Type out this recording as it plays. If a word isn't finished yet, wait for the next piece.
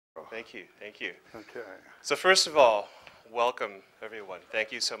Thank you. Thank you. Okay. So first of all, welcome everyone.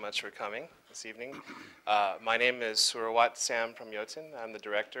 Thank you so much for coming this evening. My name is Surawat Sam Pramyotin. I'm the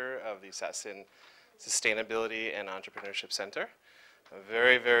director of the Sasin Sustainability and Entrepreneurship Center. I'm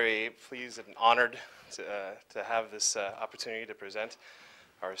very, very pleased and honored to have this opportunity to present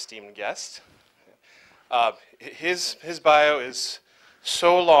our esteemed guest. His bio is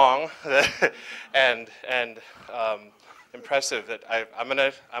so long and impressive that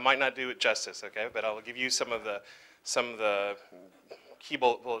I might not do it justice, okay? But I'll give you some of the key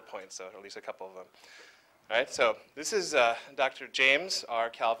bullet points, or at least a couple of them. All right. So this is Dr. James R.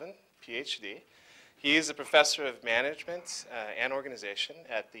 Calvin, PhD. He is a professor of management and organization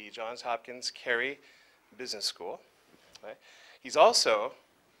at the Johns Hopkins Carey Business School. Right? He's also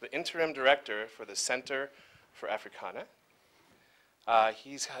the interim director for the Center for Africana.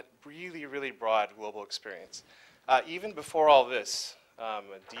 He's got really, really broad global experience. Even before all this,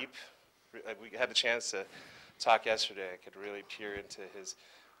 we had the chance to talk yesterday. I could really peer into his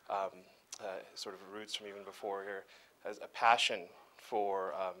sort of roots from even before here, as a passion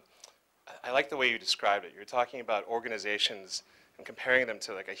for, I like the way you described it. You're talking about organizations and comparing them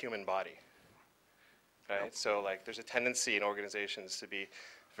to like a human body, right? Yep. So like there's a tendency in organizations to be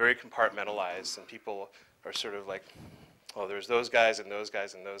very compartmentalized, and people are sort of like, oh, there's those guys and those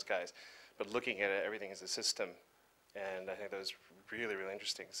guys and those guys. But looking at it, everything is a system. And I think that was really, really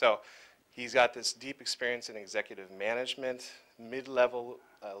interesting. So he's got this deep experience in executive management, mid-level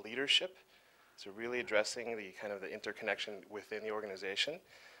leadership. So really addressing the kind of the interconnection within the organization.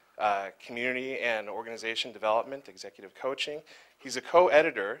 Community and organization development, executive coaching. He's a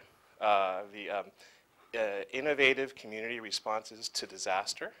co-editor of the Innovative Community Responses to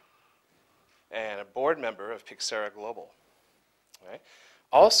Disaster, and a board member of Pixera Global. Right?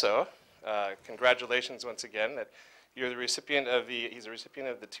 Also, congratulations once again that you're the recipient of he's a recipient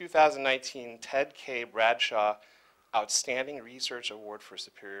of the 2019 Ted K. Bradshaw Outstanding Research Award for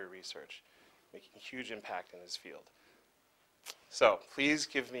Superior Research, making a huge impact in his field. So please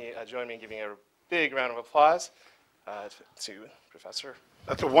join me in giving a big round of applause to Professor.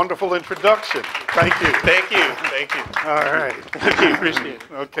 That's a wonderful introduction. Thank you. Thank you. Thank you. All right. Thank you. Appreciate it.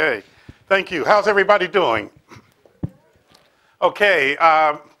 Okay. Thank you. How's everybody doing? Okay.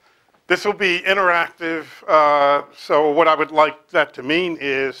 This will be interactive. So what I would like that to mean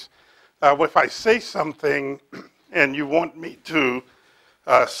is if I say something and you want me to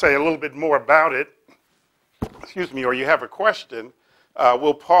say a little bit more about it, excuse me, or you have a question,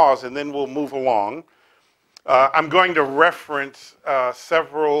 we'll pause and then we'll move along. I'm going to reference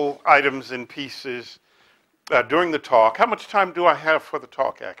several items and pieces during the talk. How much time do I have for the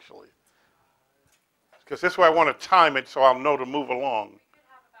talk, actually? Because this way I want to time it so I'll know to move along.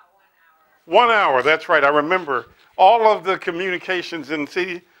 1 hour, that's right. I remember all of the communications, and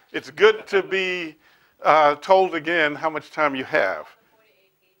see, it's good to be told again how much time you have.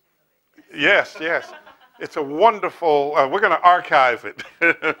 Yes, yes. It's a wonderful, we're going to archive it,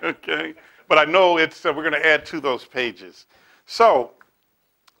 okay? But I know it's, we're going to add to those pages. So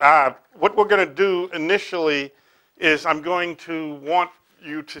what we're going to do initially is I'm going to want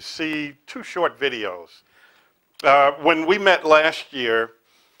you to see 2 short videos. When we met last year,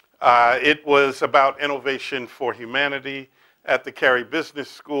 it was about innovation for humanity at the Carey Business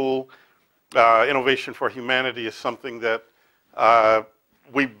School. Innovation for humanity is something that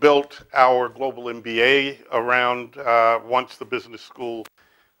we built our global MBA around once the business school,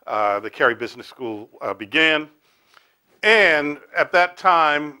 the Carey Business School began. And at that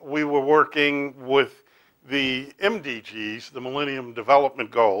time, we were working with the MDGs, the Millennium Development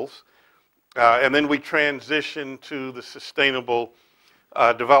Goals, and then we transitioned to the Sustainable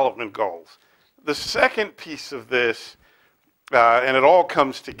Development Goals. The second piece of this, and it all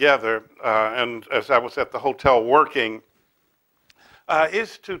comes together, and as I was at the hotel working,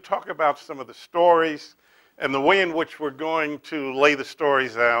 is to talk about some of the stories and the way in which we're going to lay the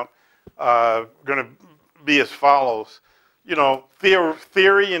stories out. Going to be as follows. You know,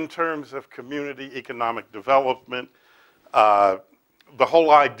 theory in terms of community economic development, the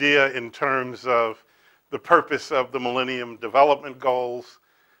whole idea in terms of the purpose of the Millennium Development Goals,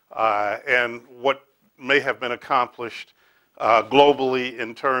 and what may have been accomplished globally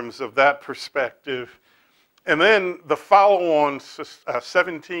in terms of that perspective. And then the follow-on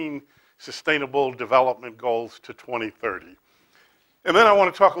 17 Sustainable Development Goals to 2030. And then I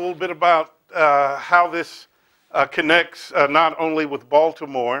want to talk a little bit about how this connects not only with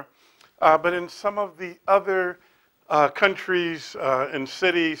Baltimore, but in some of the other countries and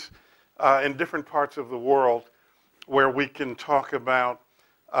cities in different parts of the world where we can talk about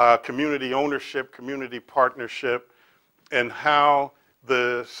community ownership, community partnership, and how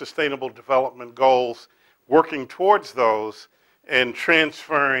the Sustainable Development Goals, working towards those, and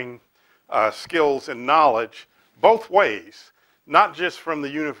transferring skills and knowledge both ways, not just from the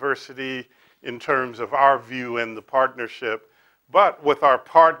university in terms of our view and the partnership, but with our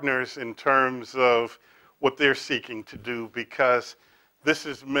partners in terms of what they're seeking to do, because this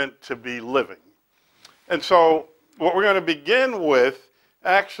is meant to be living. And so what we're going to begin with,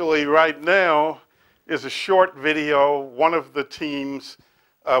 actually right now, is a short video. One of the teams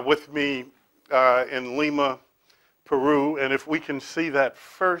with me in Lima, Peru, and if we can see that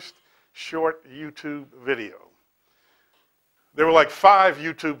first short YouTube video. There were like 5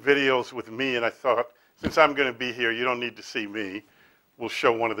 YouTube videos with me, and I thought, since I'm going to be here, you don't need to see me. We'll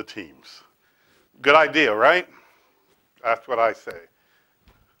show one of the teams. Good idea, right? That's what I say.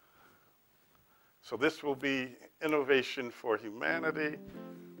 So this will be Innovation for Humanity,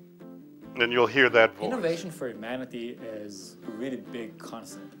 and you'll hear that voice. Innovation for humanity is a really big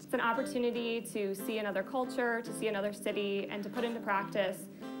concept. It's an opportunity to see another culture, to see another city, and to put into practice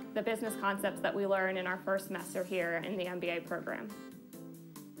the business concepts that we learn in our first semester here in the MBA program.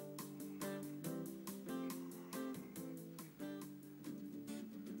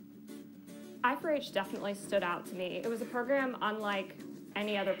 I4H definitely stood out to me. It was a program unlike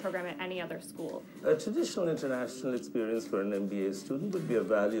any other program at any other school. A traditional international experience for an MBA student would be a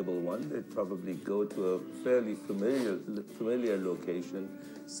valuable one. They'd probably go to a fairly familiar location,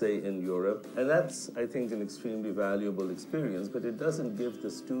 say in Europe. And that's, I think, an extremely valuable experience, but it doesn't give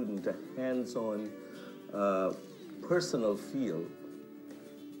the student a hands-on, personal feel.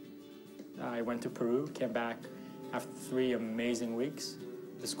 I went to Peru, came back after 3 amazing weeks.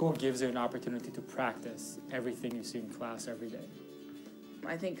 The school gives you an opportunity to practice everything you see in class every day.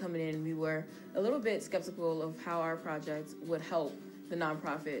 I think coming in, we were a little bit skeptical of how our project would help the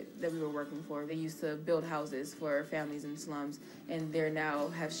nonprofit that we were working for. They used to build houses for families in slums, and they now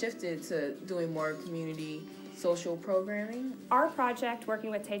have shifted to doing more community social programming. Our project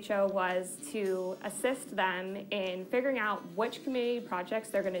working with Techo was to assist them in figuring out which community projects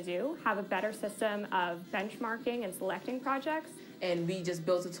they're going to do, have a better system of benchmarking and selecting projects. And we just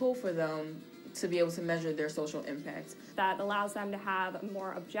built a tool for them to be able to measure their social impact. That allows them to have a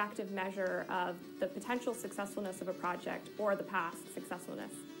more objective measure of the potential successfulness of a project or the past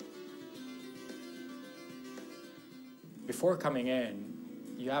successfulness. Before coming in,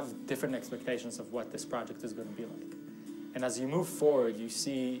 you have different expectations of what this project is going to be like. And as you move forward, you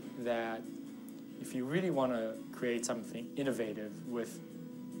see that if you really want to create something innovative with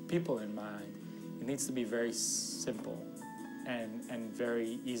people in mind, it needs to be very simple and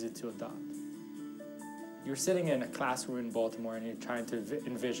very easy to adopt. You're sitting in a classroom in Baltimore and you're trying to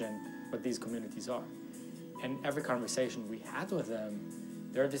envision what these communities are. And every conversation we had with them,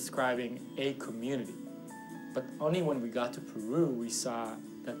 they're describing a community. But only when we got to Peru, we saw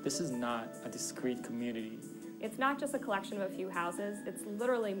that this is not a discrete community. It's not just a collection of a few houses, it's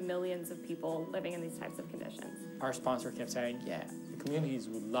literally millions of people living in these types of conditions. Our sponsor kept saying, yeah, the communities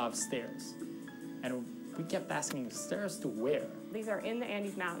would love stairs. And we kept asking, stairs to where? These are in the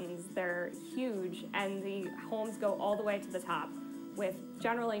Andes Mountains, they're huge, and the homes go all the way to the top with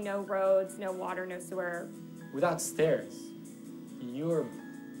generally no roads, no water, no sewer. Without stairs, you're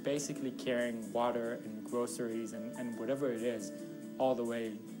basically carrying water and groceries and whatever it is all the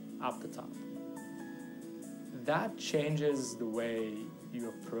way up the top. That changes the way you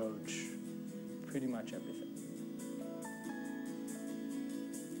approach pretty much everything.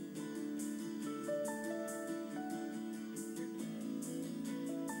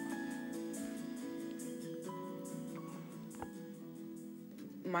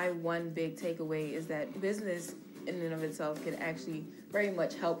 My one big takeaway is that business in and of itself can actually very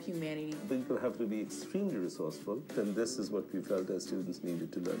much help humanity. People have to be extremely resourceful, and this is what we felt as students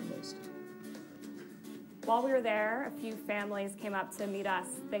needed to learn most. While we were there, a few families came up to meet us.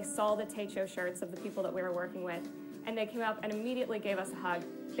 They saw the Techo shirts of the people that we were working with, and they came up and immediately gave us a hug.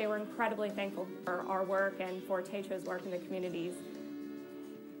 They were incredibly thankful for our work and for Techo's work in the communities.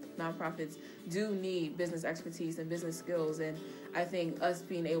 Nonprofits do need business expertise and business skills, and I think us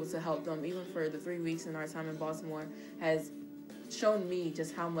being able to help them, even for the 3 weeks in our time in Baltimore, has shown me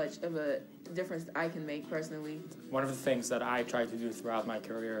just how much of a difference I can make personally. One of the things that I try to do throughout my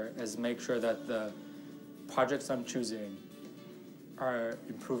career is make sure that the projects I'm choosing are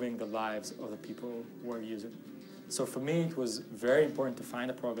improving the lives of the people who are using. So for me, it was very important to find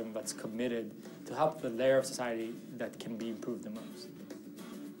a program that's committed to help the layer of society that can be improved the most.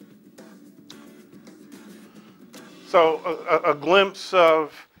 So a glimpse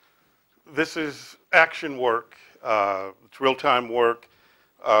of this is action work. It's real-time work.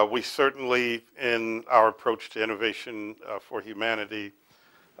 We certainly, in our approach to innovation for humanity,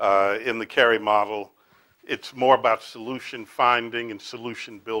 in the CARI model, it's more about solution finding and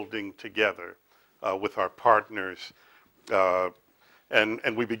solution building together with our partners.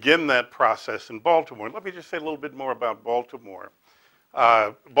 And we begin that process in Baltimore. Let me just say a little bit more about Baltimore.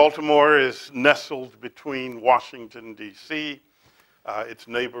 Baltimore is nestled between Washington, D.C., its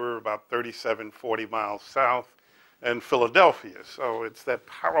neighbor about 37, 40 miles south, and Philadelphia. So it's that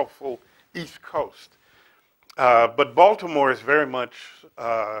powerful East Coast. But Baltimore is very much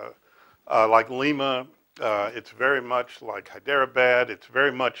like Lima. It's very much like Hyderabad. It's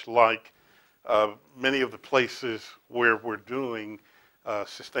very much like many of the places where we're doing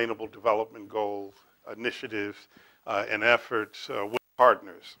sustainable development goals, initiatives, and efforts with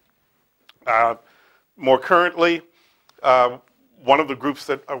partners. More currently, one of the groups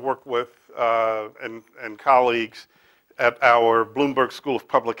that I work with and colleagues at our Bloomberg School of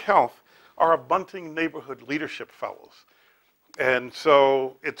Public Health are our Bunting Neighborhood Leadership Fellows. And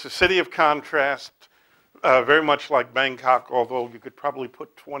so it's a city of contrast, very much like Bangkok, although you could probably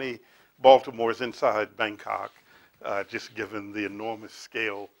put 20 Baltimores inside Bangkok, just given the enormous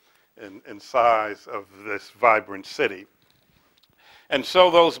scale and size of this vibrant city. And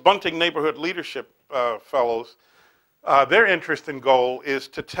so those Bunting Neighborhood Leadership Fellows, their interest and goal is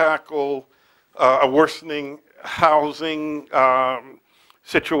to tackle a worsening housing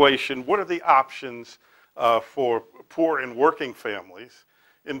situation. What are the options for poor and working families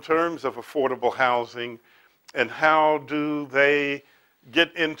in terms of affordable housing, and how do they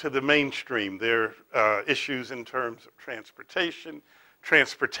get into the mainstream? There are issues in terms of transportation.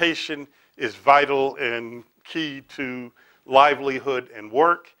 Transportation is vital and key to livelihood and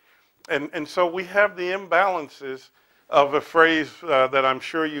work. And so we have the imbalances of a phrase that I'm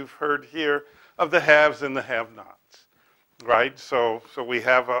sure you've heard here, of the haves and the have-nots, right? So we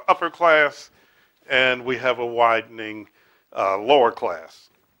have an upper class and we have a widening lower class.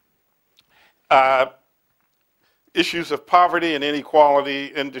 Issues of poverty and inequality,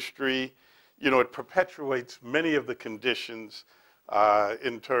 industry, you know, it perpetuates many of the conditions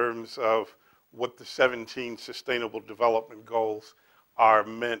in terms of what the 17 Sustainable Development Goals are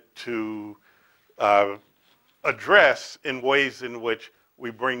meant to address in ways in which we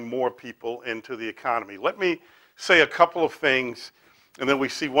bring more people into the economy. Let me say a couple of things, and then we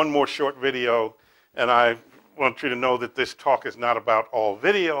see one more short video, and I want you to know that this talk is not about all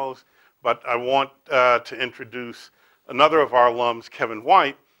videos, but I want to introduce another of our alums, Kevin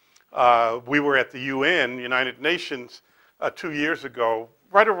White. We were at the UN, United Nations, 2 years ago.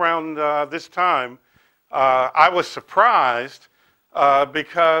 Right around this time, I was surprised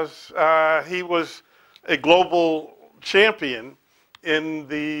because he was a global champion in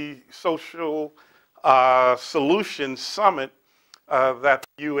the Social Solutions Summit that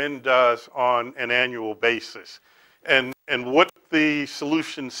the UN does on an annual basis. And what the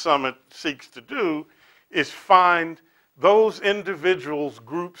Solutions Summit seeks to do is find those individuals,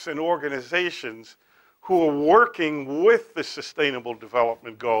 groups, and organizations who are working with the Sustainable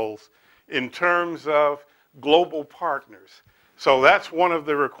Development Goals in terms of global partners. So that's one of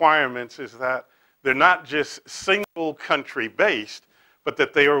the requirements, is that they're not just single country based, but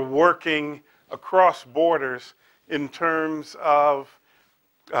that they are working across borders in terms of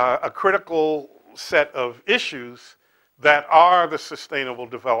a critical set of issues that are the Sustainable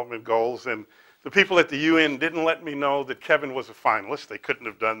Development Goals. And the people at the UN didn't let me know that Kevin was a finalist. They couldn't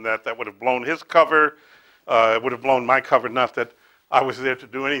have done that. That would have blown his cover. It would have blown my cover, not that I was there to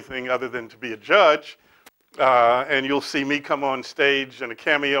do anything other than to be a judge. And you'll see me come on stage in a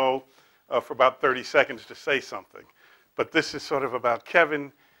cameo for about 30 seconds to say something. But this is sort of about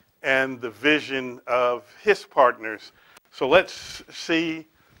Kevin and the vision of his partners. So let's see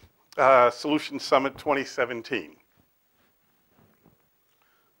Solution Summit 2017.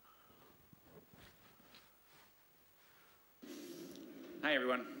 Hi,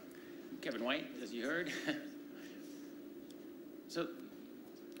 everyone. I'm Kevin White, as you heard. So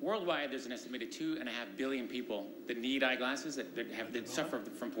worldwide, there's an estimated 2.5 billion people that need eyeglasses that suffer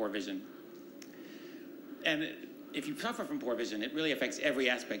from poor vision. And if you suffer from poor vision, it really affects every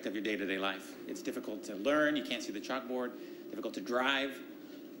aspect of your day-to-day life. It's difficult to learn, you can't see the chalkboard, difficult to drive.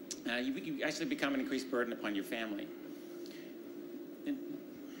 You actually become an increased burden upon your family. And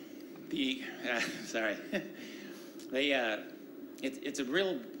it's a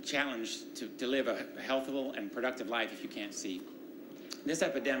real challenge to live a healthful and productive life if you can't see. This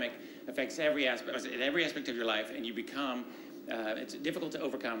epidemic affects every aspect of your life, and you become, it's difficult to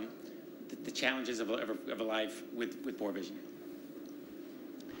overcome the challenges of a life with poor vision.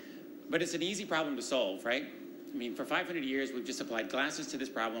 But it's an easy problem to solve, right? I mean, for 500 years, we've just applied glasses to this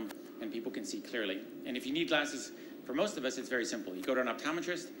problem, and people can see clearly. And if you need glasses, for most of us, it's very simple. You go to an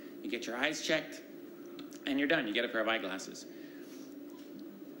optometrist, you get your eyes checked, and you're done. You get a pair of eyeglasses.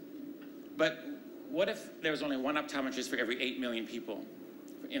 But what if there was only one optometrist for every 8 million people?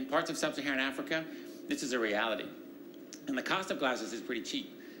 In parts of sub-Saharan Africa, this is a reality. And the cost of glasses is pretty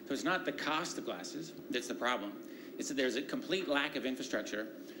cheap. So it's not the cost of glasses that's the problem. It's that there's a complete lack of infrastructure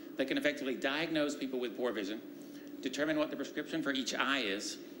that can effectively diagnose people with poor vision, determine what the prescription for each eye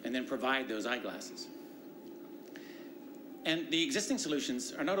is, and then provide those eyeglasses. And the existing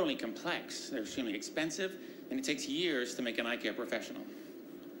solutions are not only complex, they're extremely expensive, and it takes years to make an eye care professional.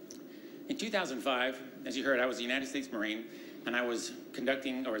 In 2005, as you heard, I was a United States Marine, and I was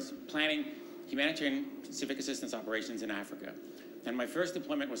planning humanitarian civic assistance operations in Africa. And my first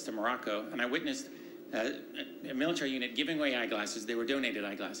deployment was to Morocco, and I witnessed a military unit giving away eyeglasses. They were donated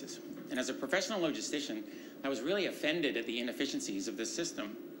eyeglasses. And as a professional logistician, I was really offended at the inefficiencies of this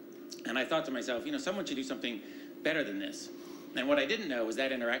system. And I thought to myself, you know, someone should do something better than this. And what I didn't know was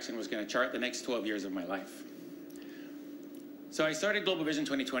that interaction was going to chart the next 12 years of my life. So I started Global Vision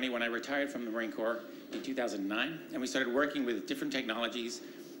 2020 when I retired from the Marine Corps in 2009, and we started working with different technologies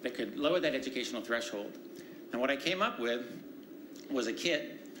that could lower that educational threshold. And what I came up with was a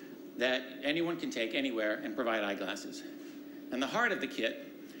kit that anyone can take anywhere and provide eyeglasses. And the heart of the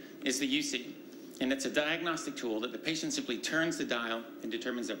kit is the UC, and it's a diagnostic tool that the patient simply turns the dial and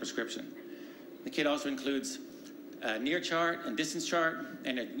determines their prescription. The kit also includes a near chart and distance chart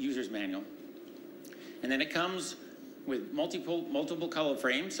and a user's manual. And then it comes with multiple color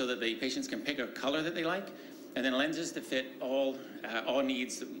frames so that the patients can pick a color that they like, and then lenses that fit all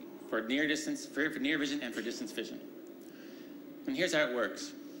needs for near distance, for near vision and for distance vision. And here's how it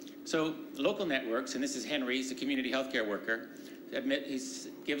works. So local networks, and this is Henry, he's a community healthcare worker,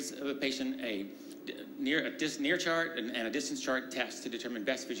 gives a patient a near chart and a distance chart test to determine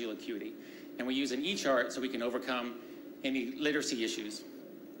best visual acuity. And we use an e-chart so we can overcome any literacy issues.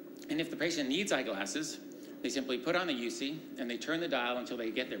 And if the patient needs eyeglasses, they simply put on the UC and they turn the dial until they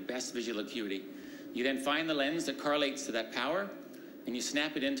get their best visual acuity. You then find the lens that correlates to that power, and you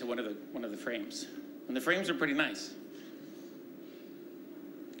snap it into one of the frames. And the frames are pretty nice,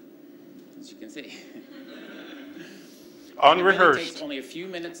 as you can see. Unrehearsed. It takes only a few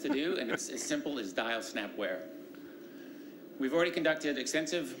minutes to do, and it's as simple as dial snap wear. We've already conducted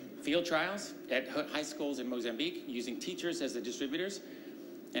extensive field trials at high schools in Mozambique using teachers as the distributors,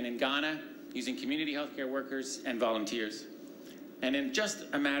 and in Ghana using community healthcare workers and volunteers. And in just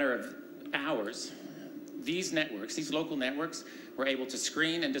a matter of hours, these networks, these local networks, were able to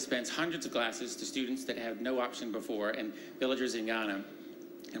screen and dispense hundreds of glasses to students that had no option before and villagers in Ghana,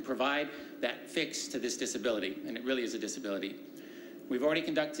 and provide that fix to this disability, and it really is a disability. We've already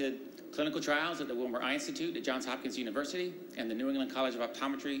conducted clinical trials at the Wilmer Eye Institute at Johns Hopkins University and the New England College of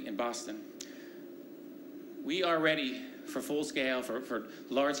Optometry in Boston. We are ready for full-scale, for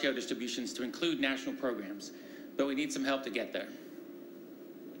large-scale distributions to include national programs, but we need some help to get there.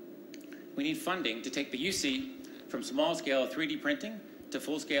 We need funding to take the UC from small-scale 3D printing to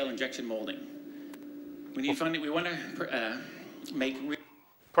full-scale injection molding. We need funding. We want to make...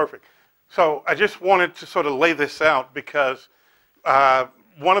 Perfect. So I just wanted to sort of lay this out because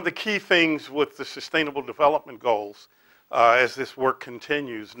one of the key things with the Sustainable Development Goals as this work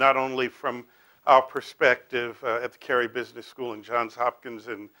continues, not only from our perspective at the Carey Business School and Johns Hopkins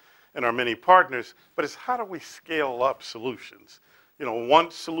and our many partners, but it's how do we scale up solutions? You know,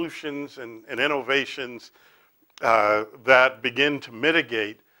 once solutions and innovations that begin to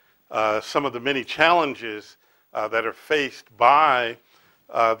mitigate some of the many challenges that are faced by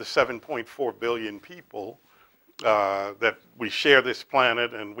the 7.4 billion people that we share this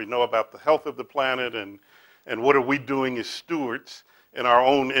planet, and we know about the health of the planet, and what are we doing as stewards in our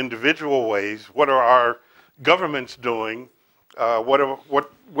own individual ways? What are our governments doing? What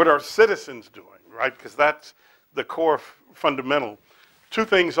are citizens doing, right? Because that's the core fundamental. Two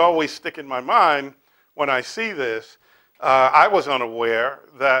things always stick in my mind when I see this. I was unaware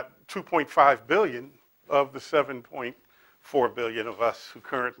that 2.5 billion of the 7.4 billion of us who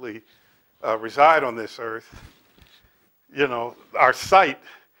currently reside on this earth, you know, our sight,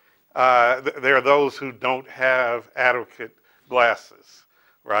 there are those who don't have adequate glasses,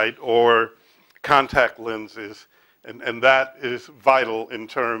 right, or contact lenses, and that is vital in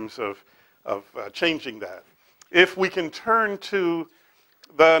terms of changing that. If we can turn to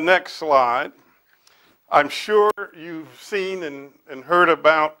the next slide, I'm sure you've seen and heard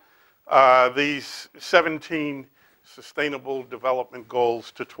about these 17 Sustainable Development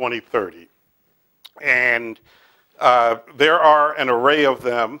Goals to 2030. And there are an array of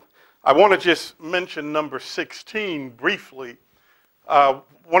them. I want to just mention number 16 briefly.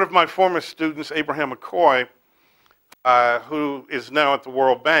 One of my former students, Abraham McCoy, who is now at the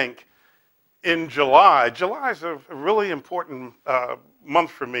World Bank, in July is a really important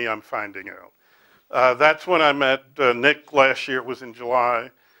month for me, I'm finding out. That's when I met Nick last year. It was in July.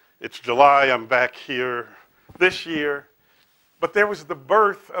 It's July, I'm back here this year. But there was the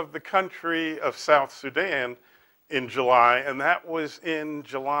birth of the country of South Sudan in July, and that was in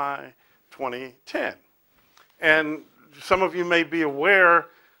July 2010. And some of you may be aware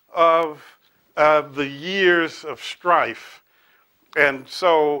of the years of strife. And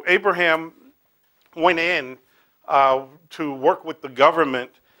so Abraham went in to work with the government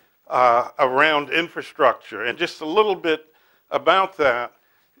around infrastructure. And just a little bit about that,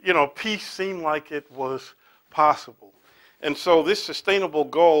 you know, peace seemed like it was possible. And so this sustainable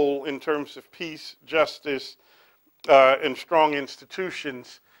goal in terms of peace, justice, and strong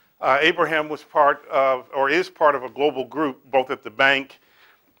institutions, Abraham was part of, or is part of, a global group, both at the bank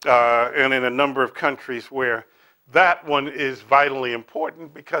and in a number of countries, where that one is vitally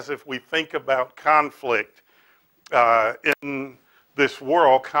important, because if we think about conflict in this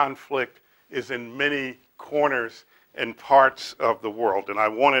world, conflict is in many corners and parts of the world. And I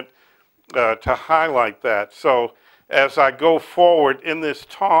wanted to highlight that. So as I go forward in this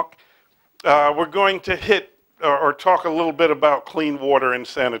talk, we're going to hit or talk a little bit about clean water and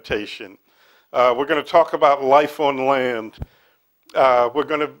sanitation. We're going to talk about life on land. We're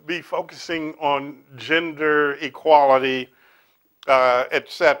going to be focusing on gender equality,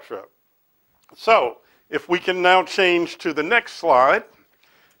 etc. So if we can now change to the next slide,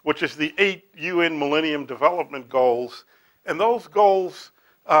 which is the 8 UN Millennium Development Goals. And those goals,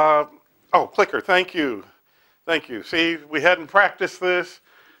 oh, clicker, thank you. Thank you. See, we hadn't practiced this,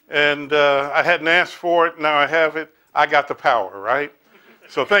 and I hadn't asked for it. Now I have it. I got the power, right?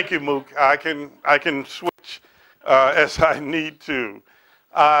 So thank you, Mook. I can switch as I need to.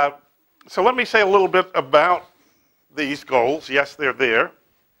 So let me say a little bit about these goals. Yes, they're there.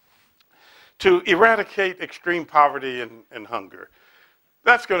 To eradicate extreme poverty and hunger.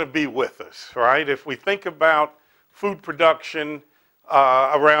 That's going to be with us, right? If we think about food production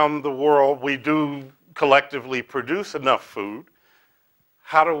around the world, we do collectively produce enough food.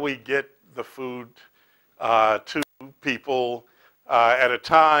 How do we get the food to people at a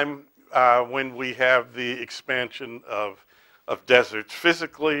time when we have the expansion of deserts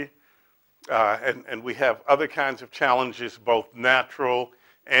physically, and we have other kinds of challenges, both natural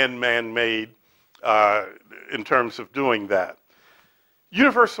and man-made, in terms of doing that?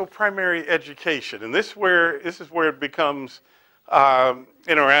 Universal primary education, and this is where it becomes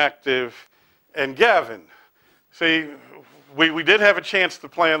interactive. And Gavin, see, we did have a chance to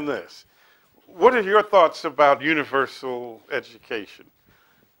plan this. What are your thoughts about universal education?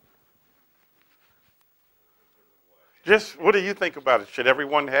 Just what do you think about it? Should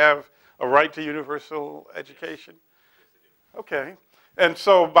everyone have a right to universal education? Okay. And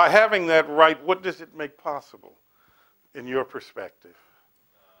so by having that right, what does it make possible in your perspective?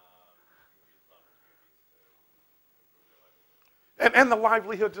 And the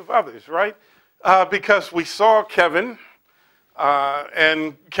livelihoods of others, right? Because we saw Kevin,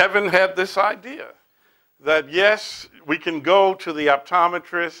 and Kevin had this idea that, yes, we can go to the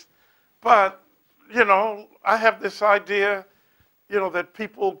optometrist, but, you know, I have this idea, you know, that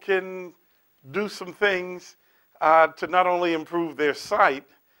people can do some things to not only improve their sight,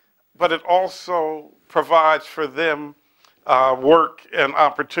 but it also provides for them work and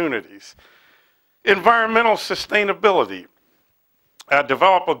opportunities. Environmental sustainability.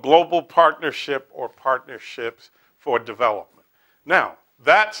 Develop a global partnership or partnerships for development. Now,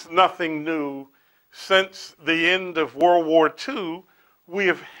 that's nothing new. Since the end of World War II, we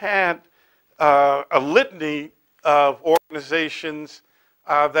have had a litany of organizations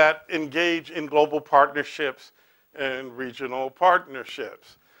that engage in global partnerships and regional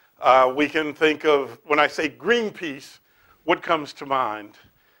partnerships. We can think of, when I say Greenpeace, what comes to mind?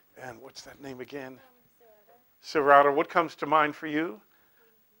 And what's that name again? Serrata, what comes to mind for you?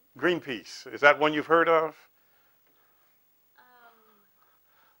 Greenpeace. Is that one you've heard of?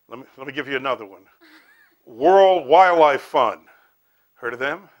 Let me give you another one. World Wildlife Fund. Heard of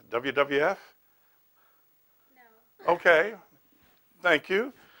them? WWF? No. Okay. Thank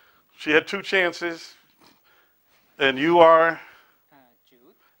you. She had 2 chances. And you are? Jude.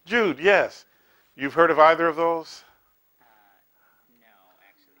 Jude, yes. You've heard of either of those? No,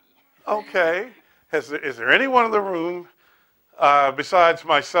 actually. Okay. Is there anyone in the room besides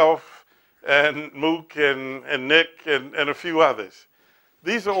myself and Mook and Nick and a few others?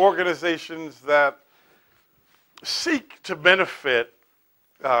 These are organizations that seek to benefit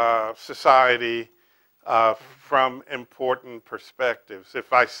society from important perspectives.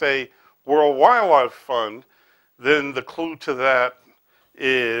 If I say World Wildlife Fund, then the clue to that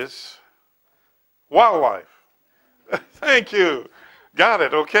is wildlife. Thank you. Got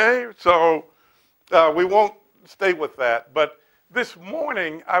it, okay? So we won't stay with that. But this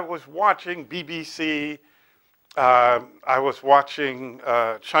morning I was watching BBC, I was watching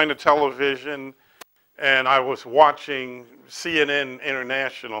China television, and I was watching CNN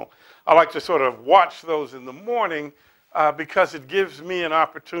International. I like to sort of watch those in the morning because it gives me an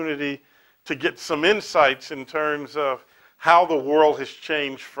opportunity to get some insights in terms of how the world has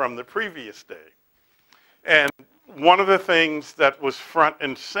changed from the previous day. And one of the things that was front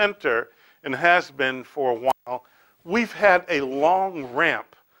and center and has been for a while, we've had a long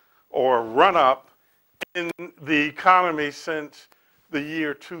ramp or run up in the economy since the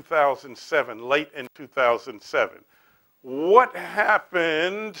year 2007, late in 2007. What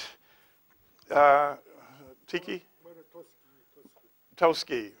happened, Tiki?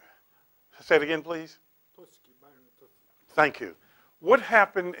 Toski. Say it again, please. Thank you. What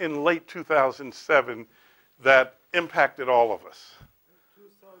happened in late 2007 that impacted all of us?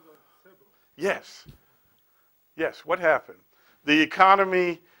 2007. Yes. Yes, what happened? The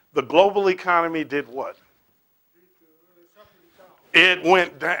economy, the global economy did what? It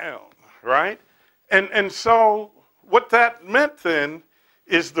went down, right? And so what that meant then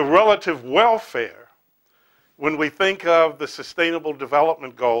is the relative welfare, when we think of the Sustainable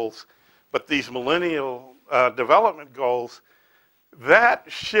Development Goals, but these Millennial Development Goals, that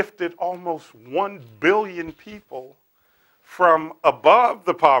shifted almost 1 billion people from above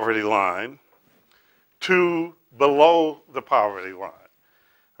the poverty line to below the poverty line,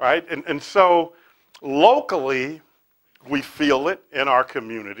 right? And so locally, we feel it in our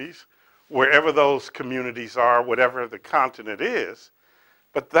communities, wherever those communities are, whatever the continent is.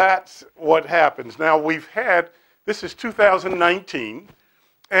 But that's what happens. Now we've had, this is 2019,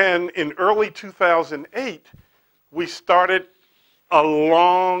 and in early 2008, we started a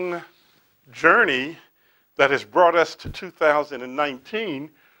long journey that has brought us to 2019,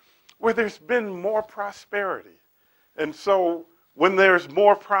 where there's been more prosperity. And so when there's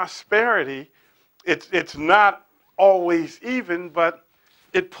more prosperity, it's not always even, but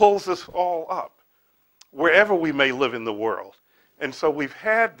it pulls us all up, wherever we may live in the world. And so we've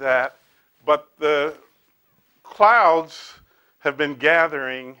had that, but the clouds have been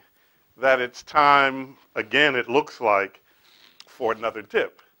gathering that it's time, again, it looks like, for another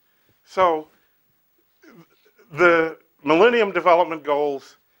dip. So the Millennium Development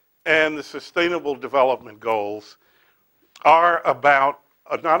Goals and the Sustainable Development Goals are about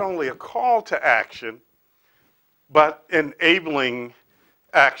not only a call to action, but enabling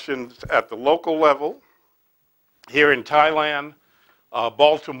actions at the local level, here in Thailand,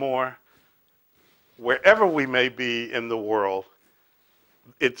 Baltimore, wherever we may be in the world.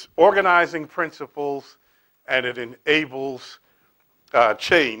 It's organizing principles, and it enables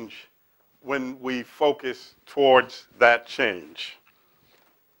change when we focus towards that change.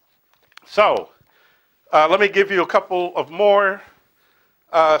 So let me give you a couple of more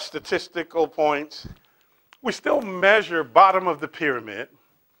statistical points. We still measure bottom of the pyramid.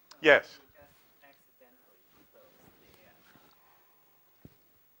 Yes?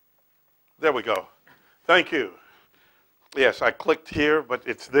 There we go. Thank you. Yes, I clicked here, but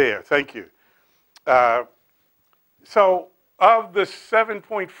it's there. Thank you. So of the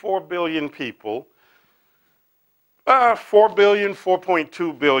 7.4 billion people, 4 billion,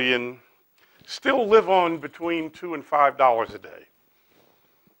 4.2 billion still live on between $2 and $5 a day,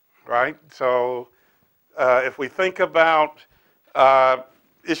 right? So if we think about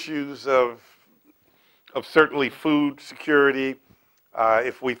issues of certainly food security,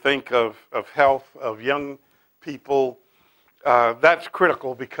 if we think of health of young people, that's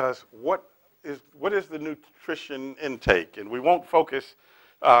critical, because what is the nutrition intake? And we won't focus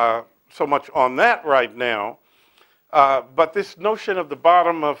so much on that right now, but this notion of the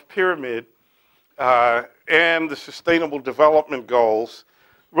bottom of pyramid and the Sustainable Development Goals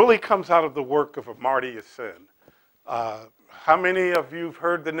really comes out of the work of Amartya Sen. How many of you have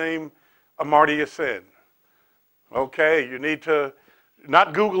heard the name Amartya Sen? Okay, you need to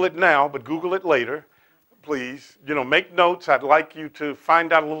not Google it now, but Google it later, please. You know, make notes. I'd like you to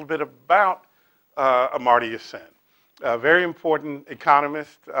find out a little bit about Amartya Sen. A very important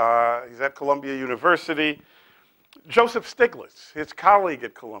economist. He's at Columbia University. Joseph Stiglitz, his colleague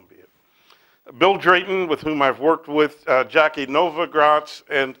at Columbia. Bill Drayton, with whom I've worked with, Jackie Novogratz,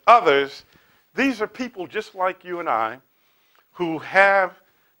 and others. These are people just like you and I who have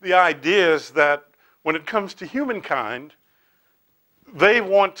the ideas that when it comes to humankind, they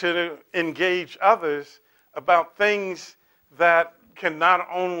want to engage others about things that can not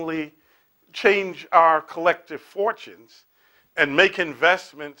only change our collective fortunes and make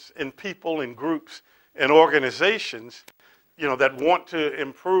investments in people and groups and organizations, that want to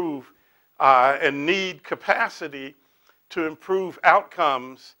improve and need capacity to improve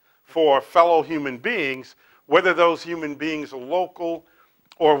outcomes for fellow human beings, whether those human beings are local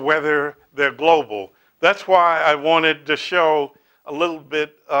or whether they're global. That's why I wanted to show a little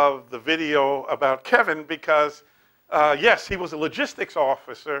bit of the video about Kevin, because yes, he was a logistics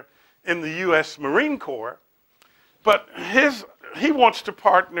officer in the US Marine Corps, but he wants to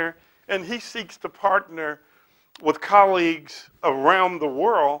partner and he seeks to partner with colleagues around the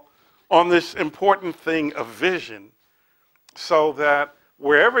world on this important thing of vision, so that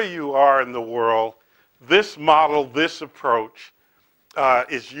wherever you are in the world, this model, this approach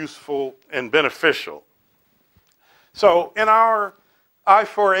is useful and beneficial. So in our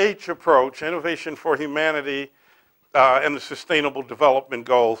I4H approach, Innovation for Humanity and the Sustainable Development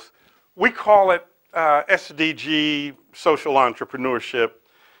Goals, we call it SDG social entrepreneurship.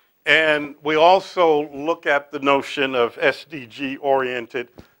 And we also look at the notion of SDG-oriented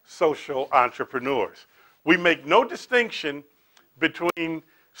social entrepreneurs. We make no distinction between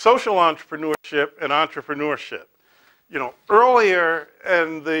social entrepreneurship and entrepreneurship. Earlier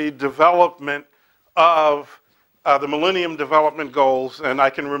in the development of the Millennium Development Goals, and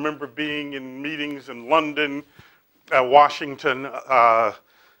I can remember being in meetings in London, Washington,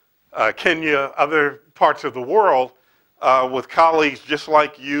 Kenya, other parts of the world, with colleagues just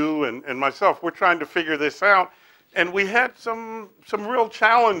like you and myself. We're trying to figure this out. And we had some real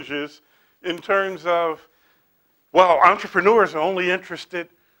challenges in terms of, well, entrepreneurs are only interested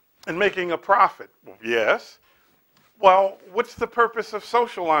in making a profit. Well, yes. Well, what's the purpose of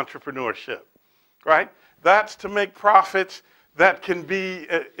social entrepreneurship, right? That's to make profits that can be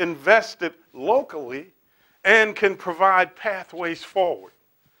invested locally and can provide pathways forward.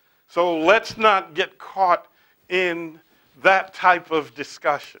 So let's not get caught in that type of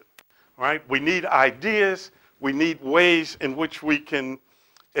discussion, right? We need ideas. We need ways in which we can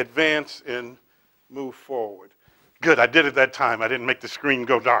advance and move forward. Good, I did it that time. I didn't make the screen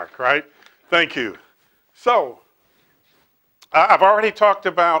go dark, right? Thank you. So, I've already talked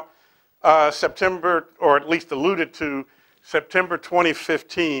about September, or at least alluded to September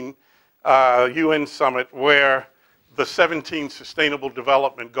 2015 UN Summit, where the 17 Sustainable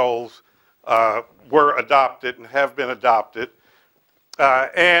Development Goals were adopted and have been adopted.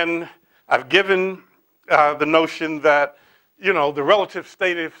 And I've given the notion that, the relative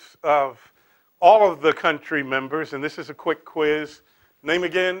status of all of the country members, and this is a quick quiz. Name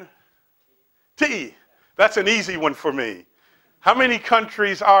again? T. That's an easy one for me. How many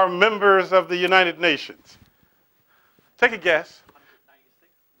countries are members of the United Nations? Take a guess.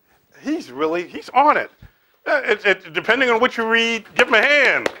 He's on it. Depending on what you read, give him a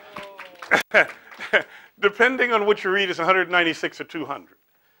hand. Depending on what you read, it's 196 or 200,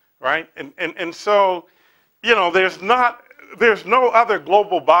 right? And so, there's no other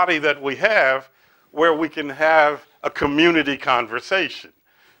global body that we have where we can have a community conversation.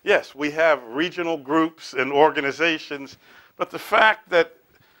 Yes, we have regional groups and organizations, but the fact that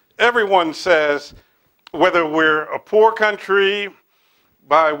everyone says, whether we're a poor country,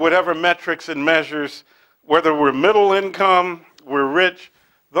 by whatever metrics and measures, whether we're middle income, we're rich,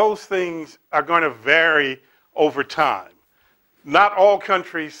 those things are going to vary over time. Not all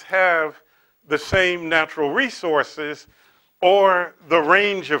countries have the same natural resources or the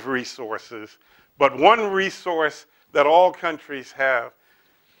range of resources, but one resource that all countries have,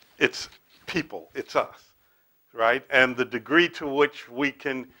 it's people, it's us, right? And the degree to which we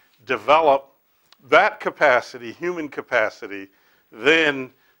can develop that capacity, human capacity,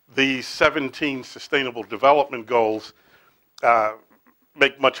 then the 17 Sustainable Development Goals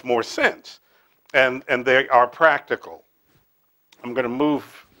make much more sense, and they are practical. I'm going to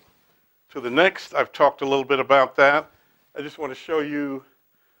move to the next. I've talked a little bit about that. I just want to show you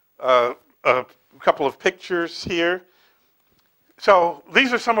a couple of pictures here. So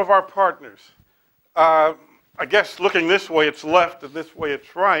these are some of our partners. I guess looking this way, it's left, and this way,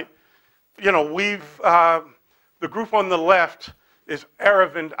 it's right. The group on the left is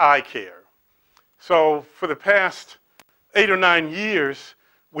Aravind Eye Care. So for the past 8 or 9 years,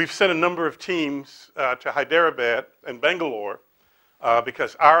 we've sent a number of teams to Hyderabad and Bangalore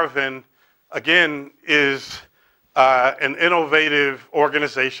because Aravind, again, is an innovative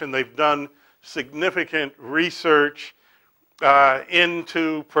organization. They've done significant research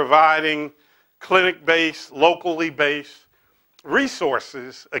into providing clinic-based, locally based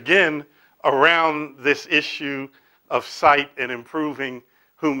resources, again, around this issue of sight and improving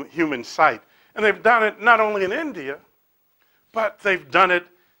human sight. And they've done it not only in India, but they've done it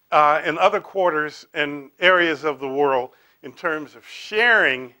in other quarters and areas of the world in terms of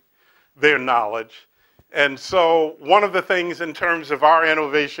sharing their knowledge. And so one of the things in terms of our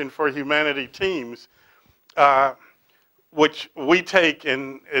Innovation for Humanity teams, which we take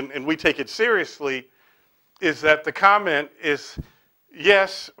and we take it seriously, is that the comment is,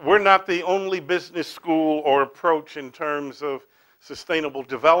 yes, we're not the only business school or approach in terms of sustainable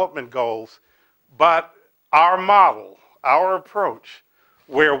development goals, but our model, our approach,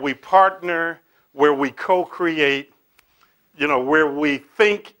 where we partner, where we co-create, where we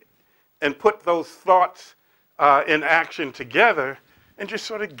think and put those thoughts in action together and just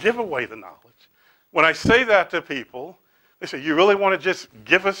sort of give away the knowledge. When I say that to people, they say, you really want to just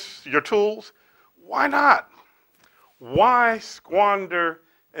give us your tools? Why not? Why squander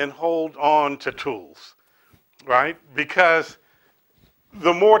and hold on to tools, right? Because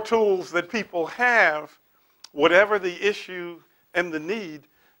the more tools that people have, whatever the issue and the need,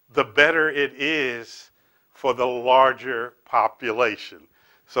 the better it is for the larger population.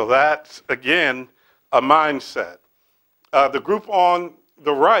 So that's, again, a mindset. The group on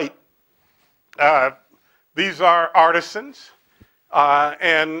the right, these are artisans.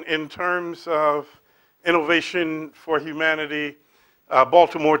 And in terms of Innovation for Humanity,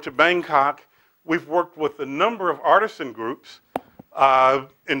 Baltimore to Bangkok, we've worked with a number of artisan groups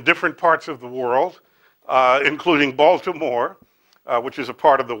in different parts of the world, including Baltimore, which is a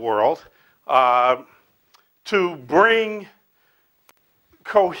part of the world, to bring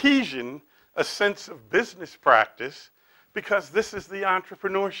cohesion, a sense of business practice, because this is the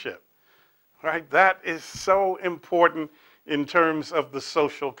entrepreneurship, right? That is so important in terms of the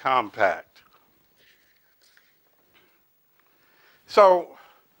social compact. So,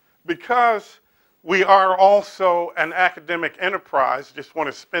 because we are also an academic enterprise, just want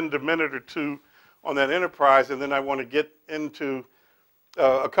to spend a minute or two on that enterprise, and then I want to get into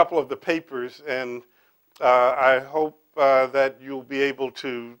a couple of the papers, and I hope that you'll be able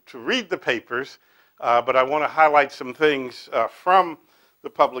to read the papers, but I want to highlight some things from the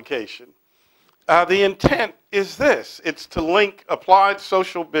publication. The intent is this. It's to link applied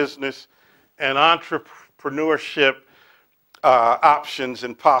social business and entrepreneurship options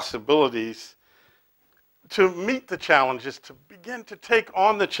and possibilities to meet the challenges, to begin to take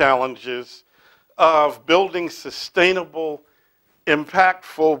on the challenges of building sustainable,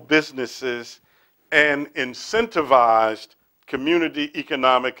 impactful businesses and incentivized community,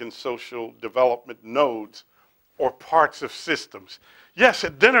 economic, and social development nodes or parts of systems. Yes,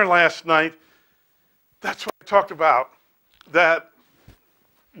 at dinner last night, that's what I talked about, that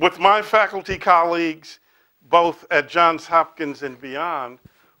with my faculty colleagues, both at Johns Hopkins and beyond,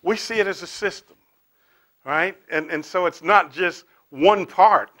 we see it as a system, right? And so it's not just one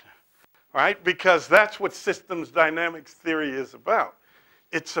part, right? Because that's what systems dynamics theory is about.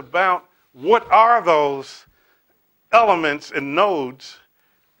 It's about what are those elements and nodes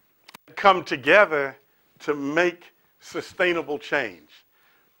that come together to make sustainable change.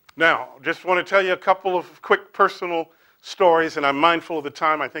 Now, just want to tell you a couple of quick personal stories, and I'm mindful of the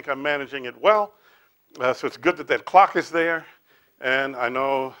time. I think I'm managing it well. So it's good that that clock is there, and I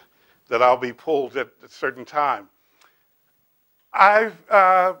know that I'll be pulled at a certain time. I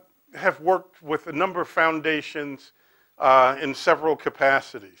have worked with a number of foundations in several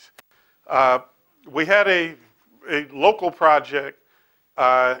capacities. We had a local project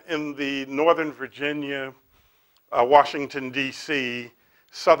in the Northern Virginia, Washington, D.C.,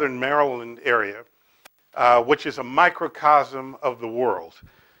 Southern Maryland area, which is a microcosm of the world.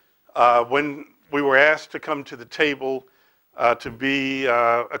 When we were asked to come to the table to be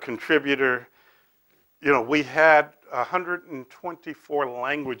a contributor, we had 124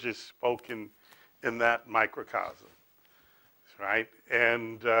 languages spoken in that microcosm, right?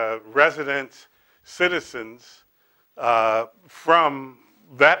 And residents, citizens from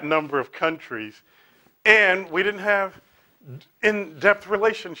that number of countries, and we didn't have in-depth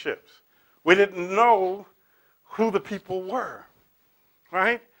relationships. We didn't know who the people were,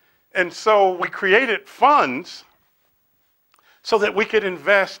 right? And so we created funds so that we could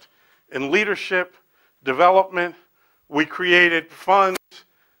invest in leadership, development. We created funds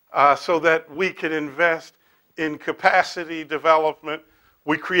so that we could invest in capacity development.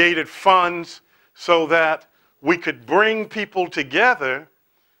 We created funds so that we could bring people together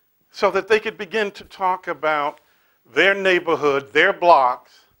so that they could begin to talk about their neighborhood, their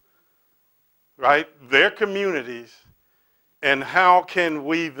blocks, right, their communities, and how can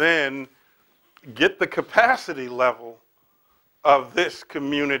we then get the capacity level of this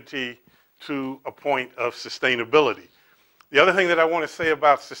community to a point of sustainability. The other thing that I want to say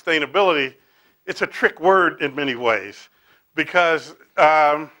about sustainability, it's a trick word in many ways, because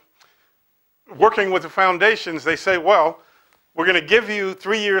working with the foundations, they say, well, we're going to give you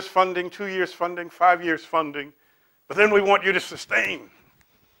 3 years funding, 2 years funding, 5 years funding, but then we want you to sustain,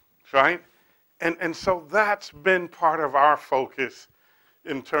 right? And so that's been part of our focus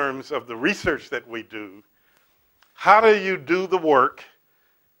in terms of the research that we do. How do you do the work,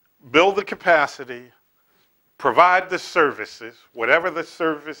 build the capacity, provide the services, whatever the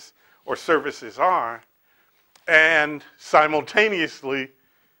service or services are, and simultaneously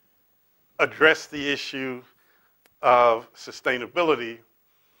address the issue of sustainability,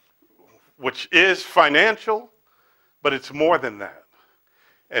 which is financial, but it's more than that.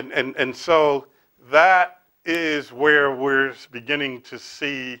 And so that is where we're beginning to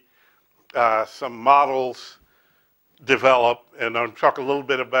see some models develop, and I'll talk a little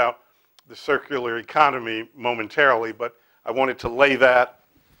bit about the circular economy momentarily, but I wanted to lay that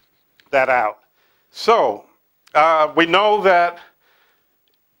out. So we know that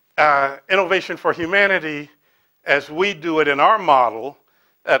innovation for humanity, as we do it in our model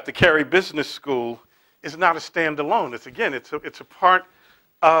at the Carey Business School, is not a standalone. It's, again, it's a part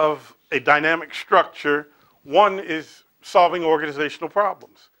of a dynamic structure. One is solving organizational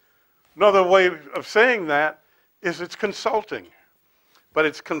problems. Another way of saying that is it's consulting, but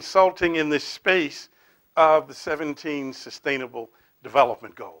it's consulting in this space of the 17 Sustainable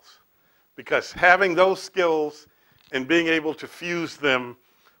Development Goals. Because having those skills and being able to fuse them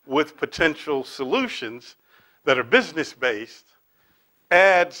with potential solutions that are business-based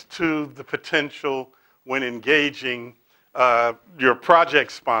adds to the potential when engaging your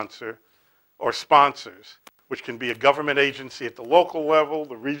project sponsor or sponsors, which can be a government agency at the local level,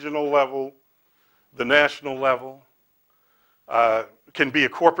 the regional level, the national level. Can be a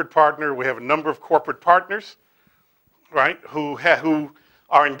corporate partner. We have a number of corporate partners, right, who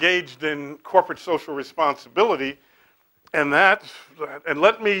are engaged in corporate social responsibility. And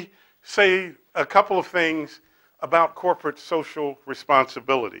let me say a couple of things about corporate social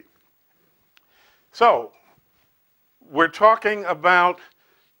responsibility. So, we're talking about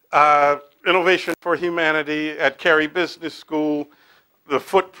innovation for humanity at Carey Business School, the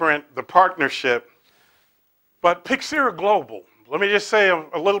footprint, the partnership. But Pixera Global, let me just say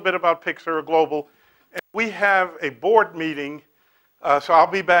a little bit about Pixera Global. And we have a board meeting, so I'll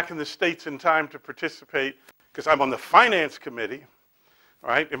be back in the States in time to participate because I'm on the finance committee,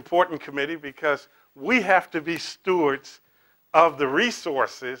 right? Important committee, because we have to be stewards of the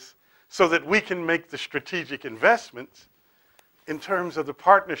resources so that we can make the strategic investments in terms of the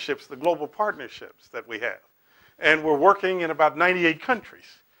partnerships, the global partnerships that we have. And we're working in about 98 countries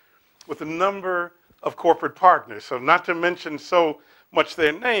with a number of corporate partners. So not to mention so much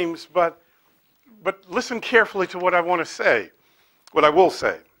their names, but listen carefully to what I want to say, what I will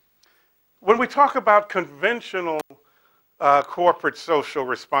say. When we talk about conventional corporate social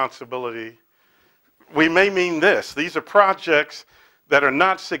responsibility, we may mean this. These are projects that are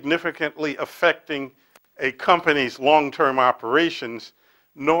not significantly affecting a company's long-term operations,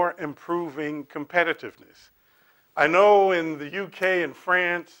 nor improving competitiveness. I know in the UK and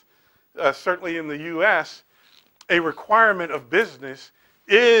France, certainly in the US, a requirement of business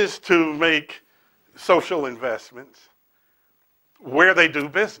is to make social investments where they do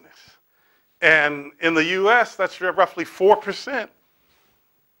business. And in the US, that's roughly 4%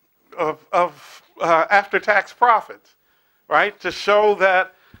 of after-tax profits, right? To show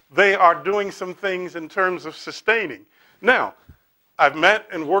that they are doing some things in terms of sustaining. Now, I've met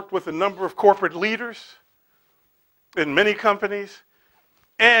and worked with a number of corporate leaders in many companies,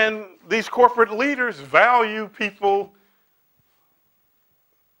 and these corporate leaders value people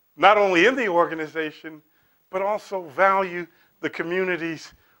not only in the organization, but also value the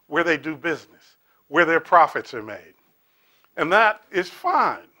communities where they do business, where their profits are made. And that is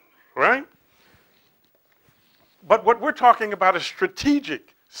fine, right? But what we're talking about is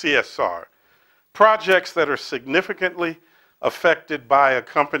strategic CSR, projects that are significantly affected by a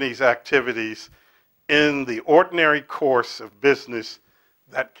company's activities in the ordinary course of business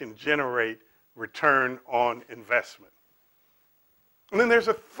that can generate return on investment. And then there's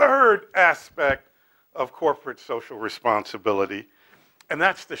a third aspect of corporate social responsibility, and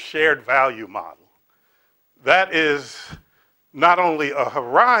that's the shared value model. That is not only a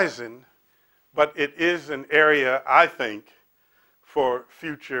horizon, but it is an area, I think, for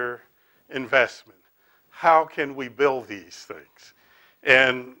future investment. How can we build these things?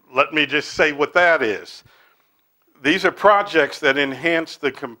 And let me just say what that is. These are projects that enhance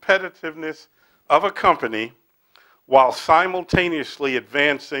the competitiveness of a company while simultaneously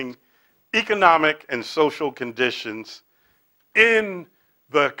advancing economic and social conditions in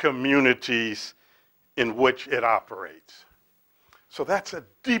the communities in which it operates. So that's a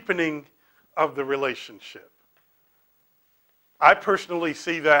deepening of the relationship. I personally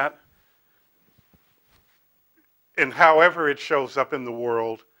see that in however it shows up in the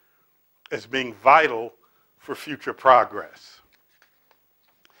world as being vital for future progress.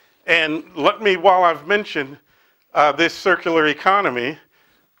 And let me, while I've mentioned this circular economy,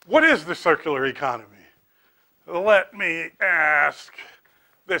 what is the circular economy? Let me ask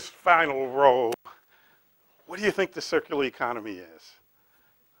this final row, what do you think the circular economy is?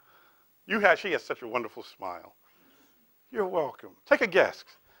 She has such a wonderful smile. You're welcome. Take a guess.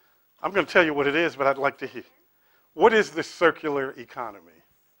 I'm going to tell you what it is, but I'd like to hear. What is the circular economy?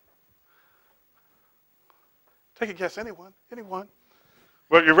 Take a guess, anyone? Anyone?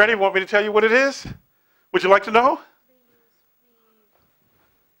 Well, you ready? Want me to tell you what it is? Would you like to know?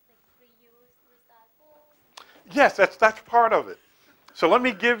 Yes, that's part of it. So let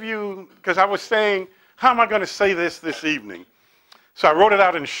me give you, because I was saying, how am I going to say this evening? So I wrote it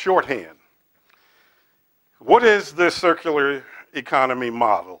out in shorthand. What is the circular economy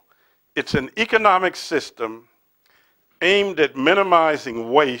model? It's an economic system aimed at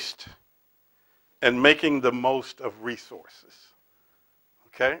minimizing waste and making the most of resources.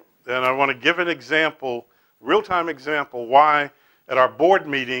 Okay? And I want to give an example, real-time example, why at our board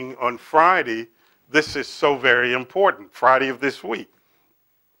meeting on Friday, this is so very important, Friday of this week.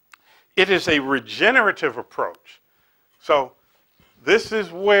 It is a regenerative approach. So this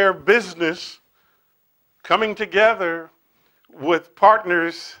is where business coming together with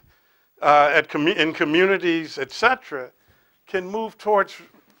partners in communities, etc., can move towards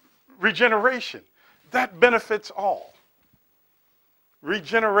regeneration. That benefits all.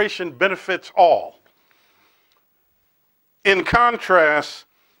 Regeneration benefits all. In contrast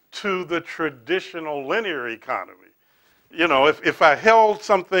to the traditional linear economy. You know, if I held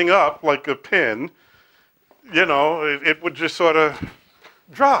something up like a pen, you know, it would just sort of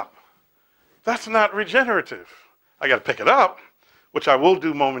drop. That's not regenerative. I got to pick it up, which I will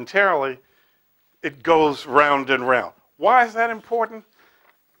do momentarily. It goes round and round. Why is that important?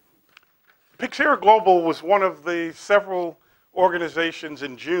 Pixera Global was one of the several organizations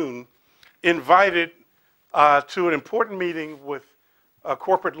in June invited to an important meeting with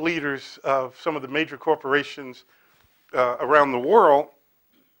corporate leaders of some of the major corporations around the world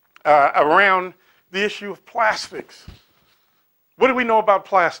around the issue of plastics. What do we know about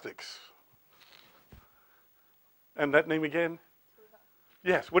plastics? And that name again?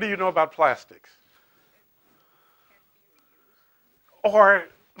 Yes, what do you know about plastics? Or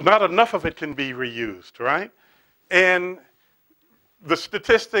not enough of it can be reused, right? And the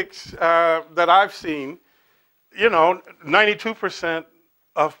statistics that I've seen, you know, 92%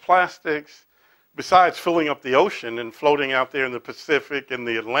 of plastics, besides filling up the ocean and floating out there in the Pacific and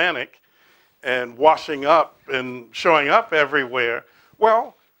the Atlantic and washing up and showing up everywhere,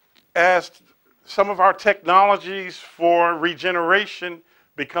 well, as some of our technologies for regeneration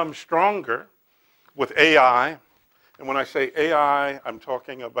become stronger with AI, and when I say AI, I'm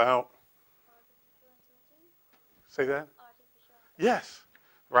talking about, say that? Yes,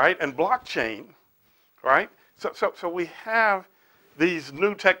 right, and blockchain, right? So we have these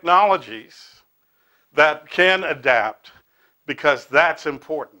new technologies that can adapt because that's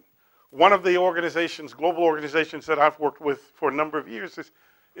important. One of the organizations, global organizations that I've worked with for a number of years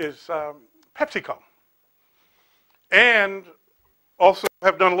is PepsiCo. And also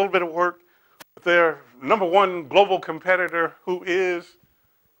have done a little bit of work with their #1 global competitor, who is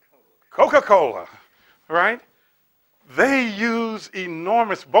Coca-Cola, right? They use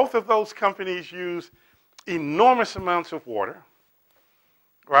both of those companies use enormous amounts of water,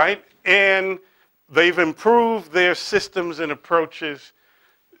 right? And they've improved their systems and approaches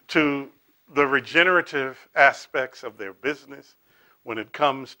to the regenerative aspects of their business when it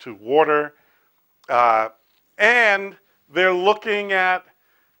comes to water. And they're looking at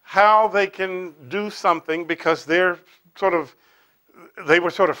how they can do something because they were sort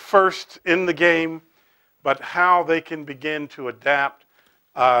of first in the game, but how they can begin to adapt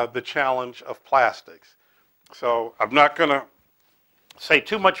the challenge of plastics. So I'm not going to say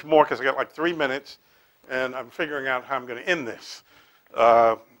too much more because I got like 3 minutes, and I'm figuring out how I'm going to end this.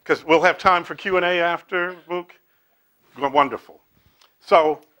 Because we'll have time for Q&A after, Luke. Wonderful.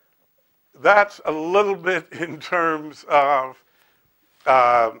 So that's a little bit in terms of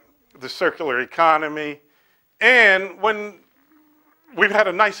the circular economy. And when we've had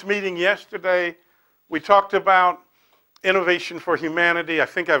a nice meeting yesterday, we talked about innovation for humanity. I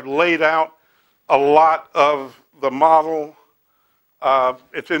think I've laid out a lot of the model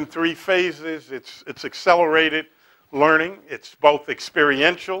It's in 3 phases. It's accelerated learning. It's both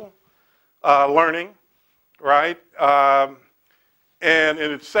experiential learning, right? And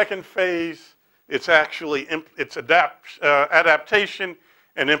in its second phase, it's actually adaptation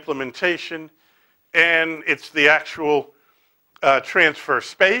and implementation, and it's the actual transfer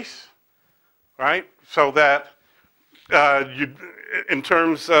space, right? So that in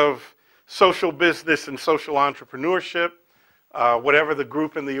terms of social business and social entrepreneurship, whatever the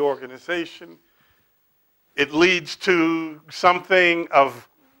group in the organization, it leads to something of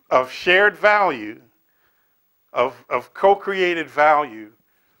shared value, of co-created value,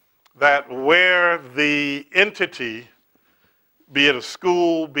 that where the entity, be it a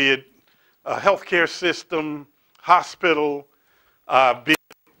school, be it a healthcare system, hospital, be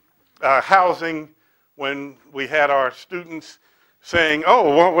it housing, when we had our students saying,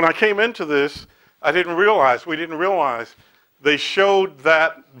 oh, well, when I came into this, we didn't realize. They showed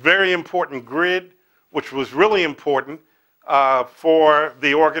that very important grid, which was really important for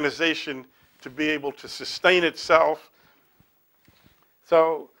the organization to be able to sustain itself.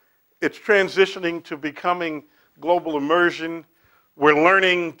 So it's transitioning to becoming global immersion. We're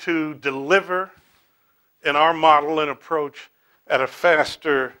learning to deliver in our model and approach at a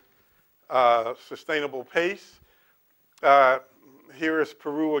faster, sustainable pace. Here is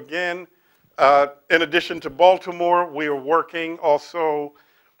Peru again. In addition to Baltimore, we are working also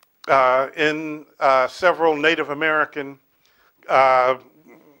in several Native American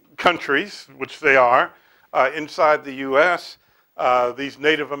countries, which they are, inside the U.S. These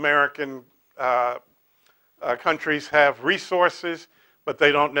Native American countries have resources, but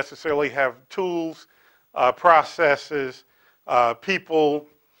they don't necessarily have tools, processes, people,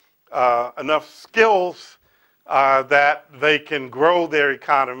 enough skills that they can grow their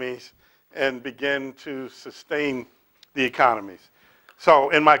economies and begin to sustain the economies. So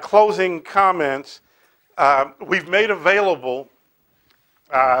in my closing comments, we've made available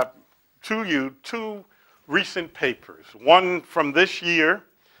to you 2 recent papers, one from this year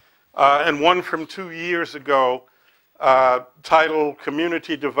and one from 2 years ago, titled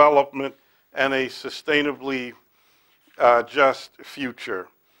Community Development and a Sustainably Just Future.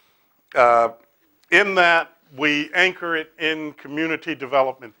 In that, we anchor it in community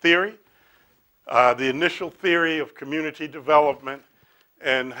development theory, the initial theory of community development,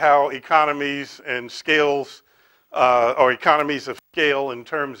 and how economies and scales, or economies of scale in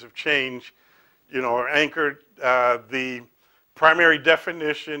terms of change, are anchored. The primary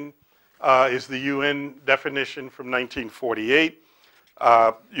definition is the UN definition from 1948.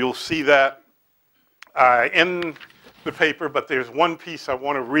 You'll see that in the paper, but there's one piece I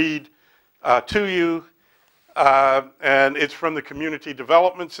want to read to you, and it's from the Community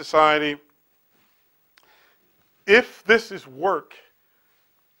Development Society. If this is work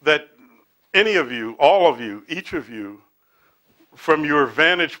that any of you, all of you, each of you, from your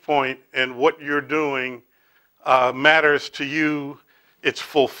vantage point and what you're doing matters to you, it's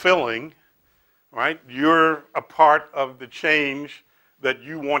fulfilling, right? You're a part of the change that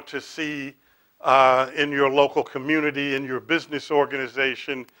you want to see in your local community, in your business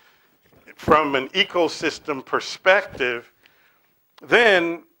organization, from an ecosystem perspective,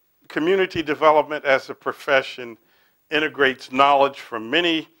 then community development as a profession integrates knowledge from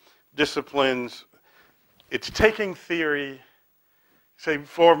many disciplines. It's taking theory. Say,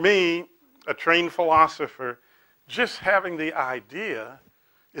 for me, a trained philosopher, just having the idea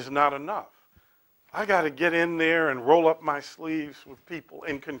is not enough. I got to get in there and roll up my sleeves with people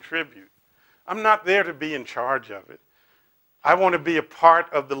and contribute. I'm not there to be in charge of it. I want to be a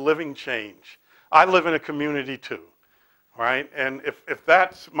part of the living change. I live in a community too, right? And if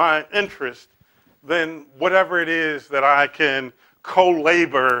that's my interest, then whatever it is that I can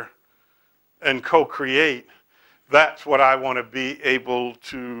co-labor and co-create, that's what I want to be able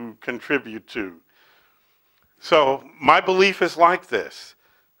to contribute to. So my belief is like this.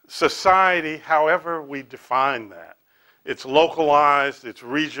 Society, however we define that, it's localized, it's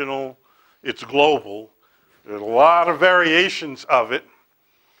regional, it's global. There's a lot of variations of it.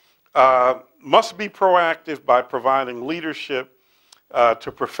 Must be proactive by providing leadership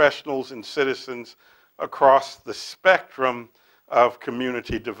to professionals and citizens across the spectrum of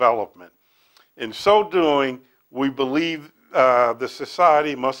community development. In so doing, we believe the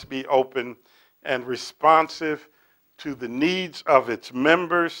society must be open and responsive to the needs of its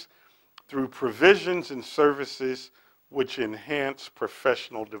members through provisions and services which enhance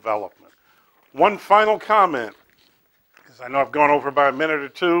professional development. One final comment, because I know I've gone over by a minute or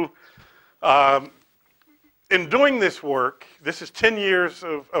two. In doing this work, this is 10 years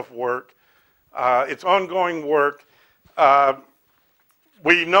of work. It's ongoing work.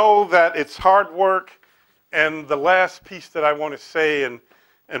 we know that it's hard work, and the last piece that I want to say,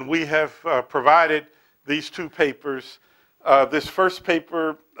 and we have provided these two papers. This first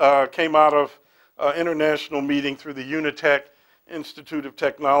paper came out of international meeting through the Unitech Institute of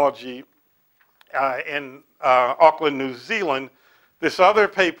Technology in Auckland, New Zealand. This other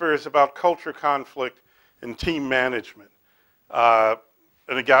paper is about culture conflict and team management. And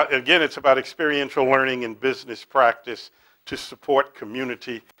again, it's about experiential learning and business practice to support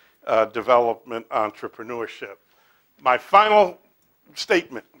community development entrepreneurship. My final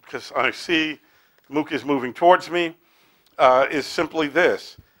statement, because I see Mook is moving towards me, is simply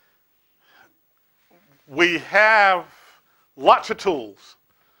this. We have lots of tools,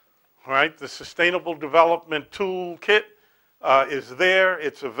 right? The Sustainable Development Toolkit is there.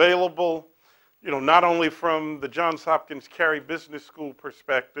 It's available, not only from the Johns Hopkins Carey Business School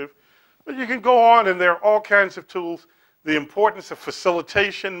perspective, but you can go on, and there are all kinds of tools. The importance of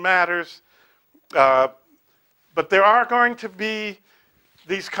facilitation matters, but there are going to be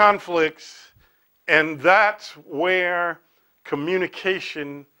these conflicts, and that's where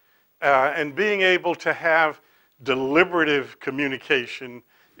communication and being able to have deliberative communication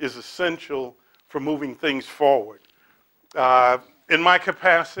is essential for moving things forward. In my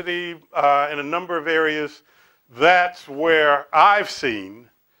capacity, in a number of areas, that's where I've seen,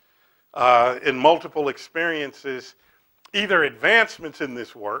 in multiple experiences, either advancements in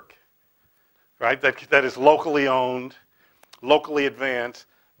this work, right, that is locally owned, locally advanced,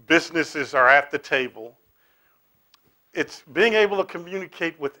 businesses are at the table. It's being able to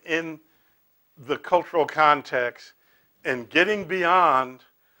communicate within the cultural context and getting beyond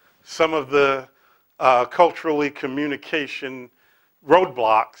some of the culturally communication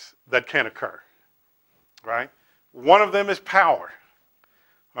roadblocks that can occur, right? One of them is power,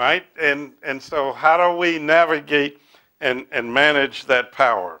 right? And so how do we navigate and manage that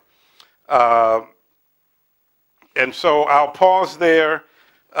power? And so I'll pause there.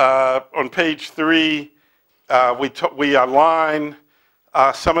 On page 3, we align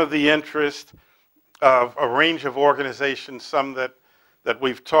some of the interest of a range of organizations, some that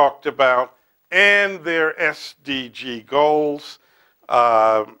we've talked about, and their SDG goals.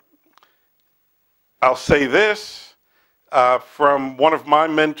 I'll say this from one of my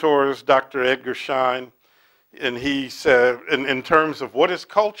mentors, Dr. Edgar Schein, and he said, in terms of what is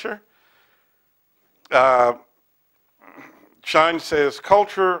culture, Schein says,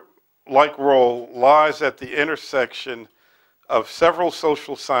 culture-like role lies at the intersection of several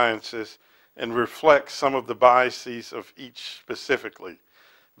social sciences and reflects some of the biases of each specifically,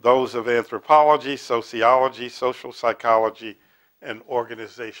 those of anthropology, sociology, social psychology, and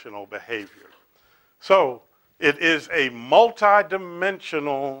organizational behavior. So it is a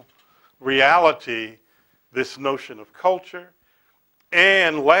multidimensional reality, this notion of culture.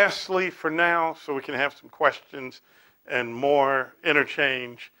 And lastly, for now, so we can have some questions and more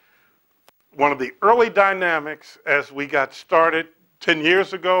interchange, one of the early dynamics as we got started 10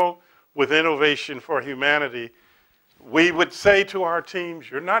 years ago with Innovation for Humanity, we would say to our teams,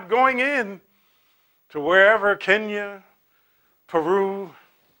 you're not going in to wherever, Kenya, Peru,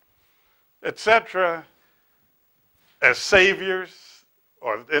 etc., as saviors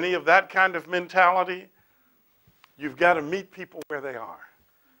or any of that kind of mentality. You've got to meet people where they are.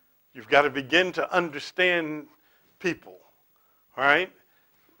 You've got to begin to understand people, all right?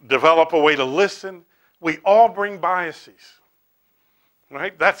 Develop a way to listen. We all bring biases,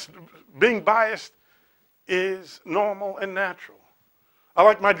 right? Being biased is normal and natural. I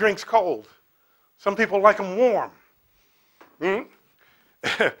like my drinks cold. Some people like them warm. And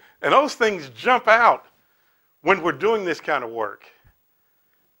those things jump out when we're doing this kind of work,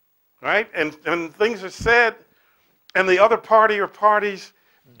 right? And things are said, and the other party or parties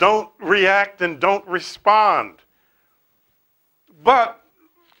don't react and don't respond. But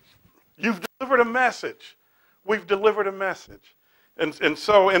you've delivered a message. We've delivered a message. And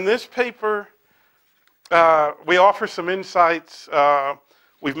so in this paper, we offer some insights.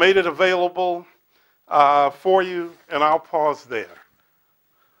 We've made it available for you, and I'll pause there.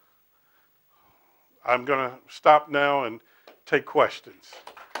 I'm going to stop now and take questions.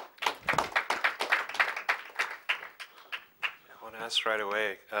 I want to ask right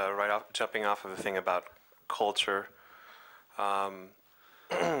away, jumping off of the thing about culture, and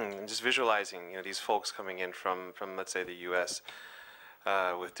just visualizing, these folks coming in from let's say the U.S.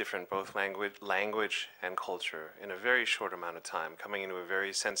 With different both language and culture in a very short amount of time, coming into a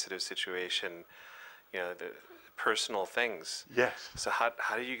very sensitive situation, the personal things. Yes. So how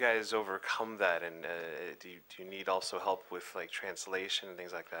do you guys overcome that, and do you need also help with like translation and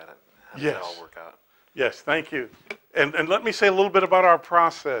things like that? And how does that all work out? Yes, thank you. And let me say a little bit about our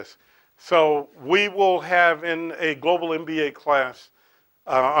process. So we will have in a global MBA class,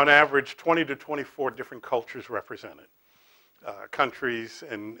 on average, 20 to 24 different cultures represented, countries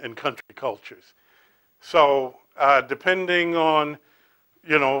and country cultures. So depending on,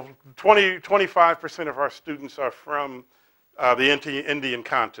 25% of our students are from the Indian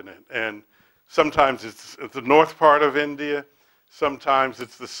continent. And sometimes it's the north part of India, sometimes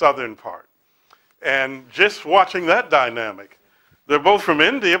it's the southern part. And just watching that dynamic, they're both from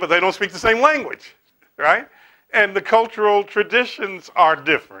India, but they don't speak the same language, right? And the cultural traditions are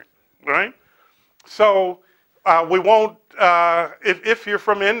different, right? So we won't, if you're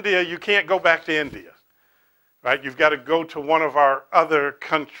from India, you can't go back to India, right? You've got to go to one of our other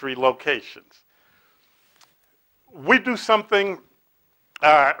country locations. We do something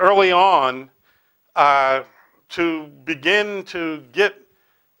early on to begin to get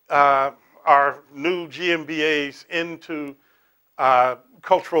our new GMBAs into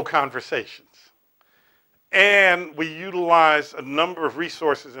cultural conversations. And we utilize a number of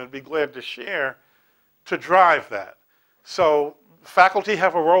resources, and I'd be glad to share, to drive that. So faculty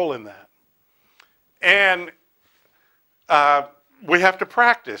have a role in that. And we have to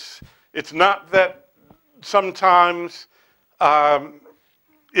practice. It's not that sometimes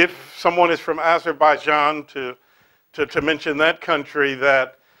if someone is from Azerbaijan, to mention that country,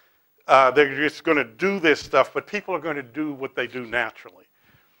 that they're just going to do this stuff, but people are going to do what they do naturally.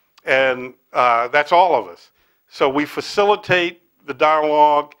 And that's all of us. So we facilitate the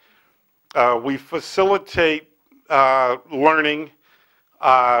dialogue. We facilitate learning.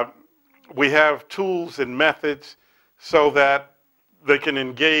 We have tools and methods so that they can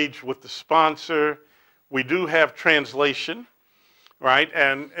engage with the sponsor. We do have translation, right?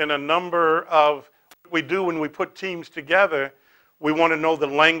 And in a number of what we do when we put teams together, we want to know the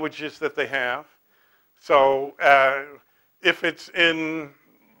languages that they have. So if it's in,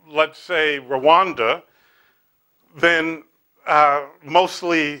 let's say, Rwanda, then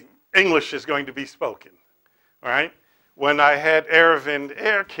mostly English is going to be spoken, right? When I had Aravind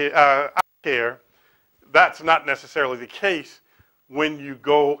Eye Care, that's not necessarily the case when you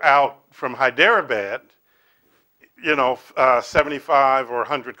go out from Hyderabad, 75 or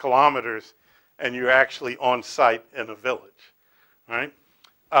 100 kilometers, and you're actually on site in a village. Right?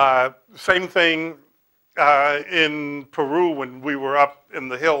 Same thing in Peru when we were up in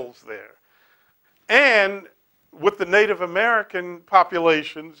the hills there. And with the Native American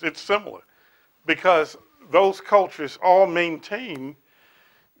populations, it's similar because those cultures all maintain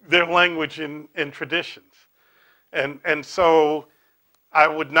their language and traditions. And so I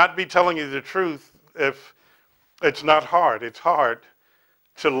would not be telling you the truth if it's not hard. It's hard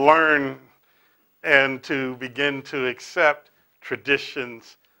to learn and to begin to accept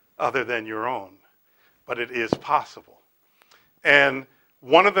traditions other than your own, but it is possible. And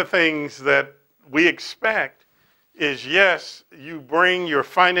one of the things that we expect is, yes, you bring your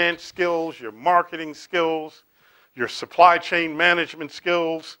finance skills, your marketing skills, your supply chain management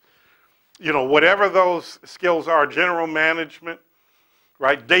skills, whatever those skills are, general management,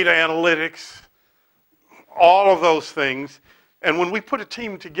 right, data analytics, all of those things. And when we put a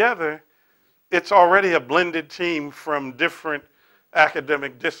team together, it's already a blended team from different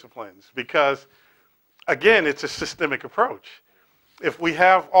academic disciplines because, again, it's a systemic approach. If we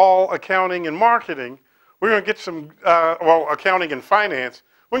have all accounting and marketing, we're going to get some, accounting and finance,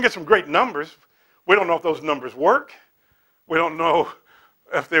 we're going to get some great numbers. We don't know if those numbers work. We don't know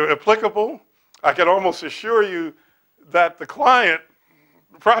if they're applicable. I can almost assure you that the client,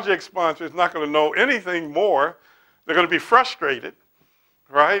 the project sponsor, is not going to know anything more. They're going to be frustrated,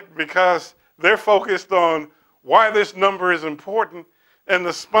 right? Because they're focused on why this number is important, and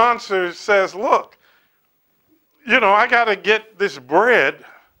the sponsor says, look, I got to get this bread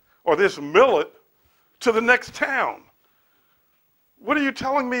or this millet to the next town. What are you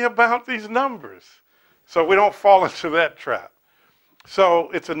telling me about these numbers? So we don't fall into that trap. So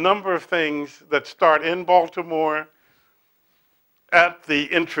it's a number of things that start in Baltimore at the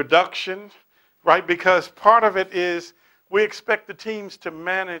introduction, right? Because part of it is we expect the teams to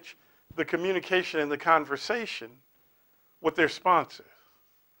manage the communication and the conversation with their sponsors.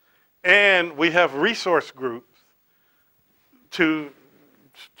 And we have resource groups to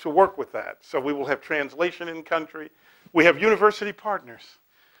work with that. So we will have translation in country. We have university partners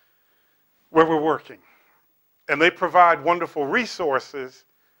where we're working. And they provide wonderful resources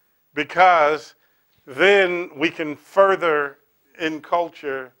because then we can further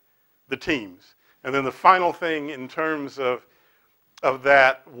enculture the teams. And then the final thing in terms of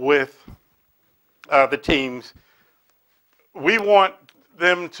that with the teams, we want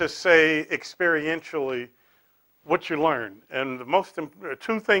them to say experientially what you learned. And the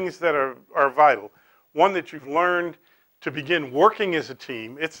two things that are vital. One, that you've learned to begin working as a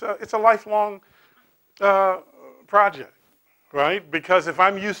team. It's a lifelong project, right? Because if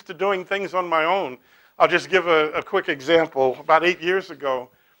I'm used to doing things on my own, I'll just give a quick example. About 8 years ago,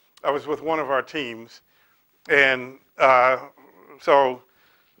 I was with one of our teams, and so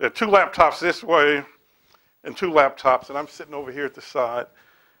there are 2 laptops this way and 2 laptops, and I'm sitting over here at the side,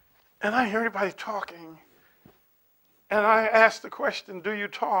 and I hear everybody talking, and I asked the question, do you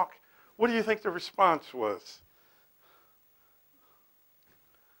talk? What do you think the response was?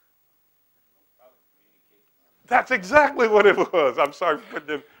 That's exactly what it was. I'm sorry for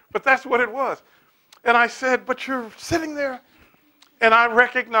putting it, but that's what it was. And I said, but you're sitting there, and I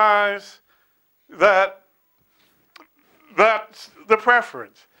recognize that that's the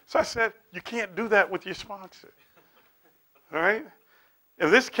preference. So I said, you can't do that with your sponsor, all right? In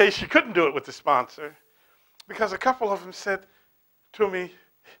this case, you couldn't do it with the sponsor because a couple of them said to me,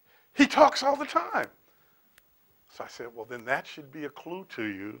 he talks all the time. So I said, well, then that should be a clue to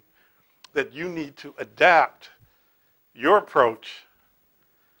you that you need to adapt your approach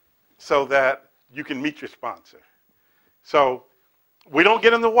so that you can meet your sponsor. So we don't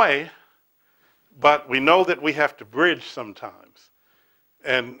get in the way, but we know that we have to bridge sometimes.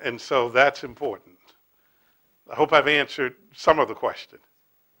 And so that's important. I hope I've answered some of the question.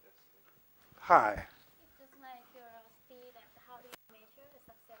 Hi. It's just my curiosity that how do you measure the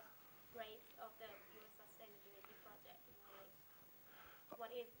success rate of your sustainability project? You know, like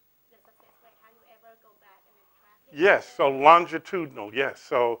what is the success rate? Have you ever go back and then track it? Yes, so longitudinal, yes.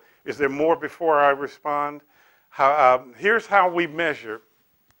 So is there more before I respond? Here's how we measure.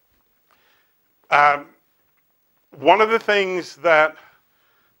 One of the things that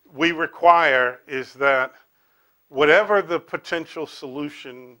we require is that whatever the potential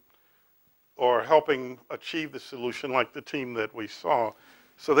solution or helping achieve the solution, like the team that we saw,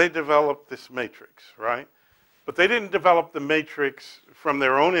 so they developed this matrix, right? But they didn't develop the matrix from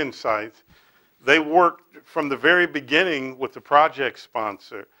their own insights. They worked from the very beginning with the project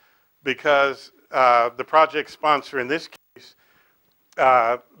sponsor because the project sponsor in this case,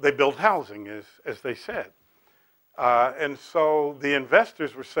 they built housing, as they said. And so the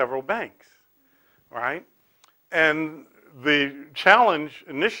investors were several banks, right? And the challenge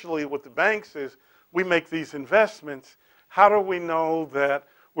initially with the banks is we make these investments. How do we know that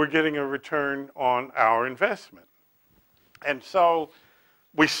we're getting a return on our investment? And so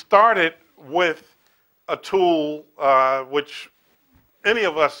we started with a tool which any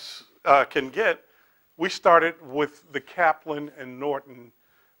of us can get. We started with the Kaplan and Norton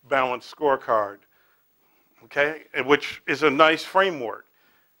Balanced Scorecard, okay, which is a nice framework.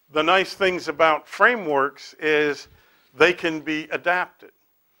 The nice things about frameworks is they can be adapted.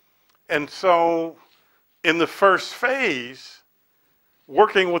 And so in the first phase,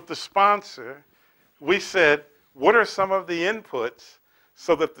 working with the sponsor, we said, what are some of the inputs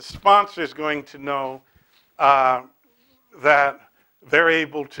so that the sponsor is going to know that they're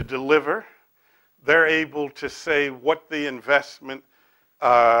able to deliver, they're able to say what the investment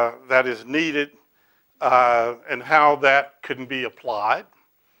that is needed and how that can be applied.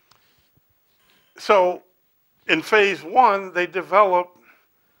 So in phase 1, they developed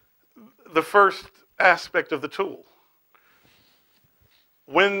the first aspect of the tool.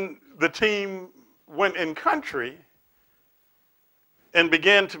 When the team went in country and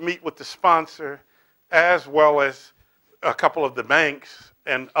began to meet with the sponsor as well as a couple of the banks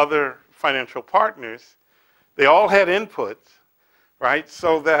and other financial partners, they all had inputs, right?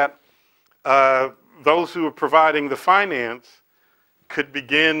 So that those who were providing the finance could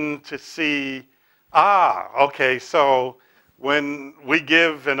begin to see, okay, so when we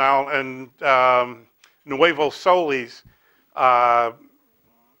give Nuevo Solis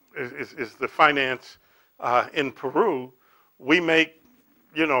is the finance in Peru, we make,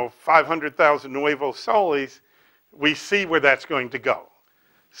 500,000 Nuevo Solis, we see where that's going to go.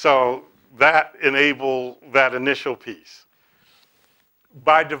 So that enabled that initial piece.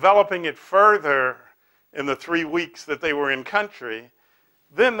 By developing it further in the 3 weeks that they were in country,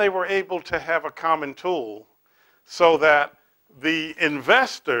 then they were able to have a common tool so that the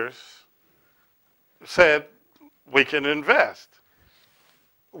investors said, we can invest.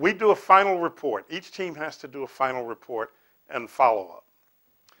 We do a final report. Each team has to do a final report and follow up.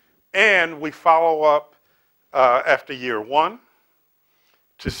 And we follow up after year 1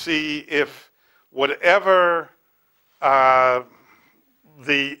 to see if whatever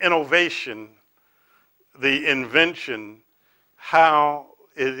the innovation, the invention, how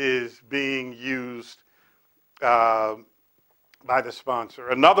it is being used by the sponsor.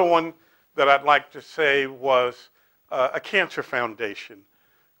 Another one that I'd like to say was a cancer foundation.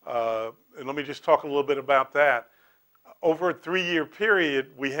 And let me just talk a little bit about that. Over a 3-year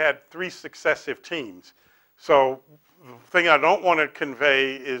period, we had 3 successive teams. So the thing I don't want to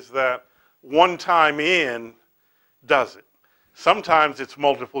convey is that one time in does it. Sometimes it's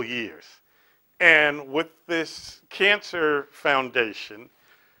multiple years. And with this cancer foundation,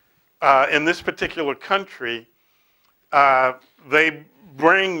 in this particular country, they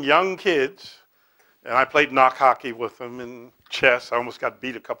bring young kids, and I played knock hockey with them and chess. I almost got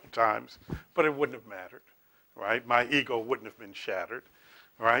beat a couple times, but it wouldn't have mattered, right? My ego wouldn't have been shattered,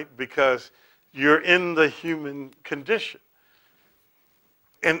 right? Because you're in the human condition.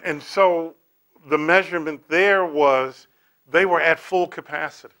 And so the measurement there was they were at full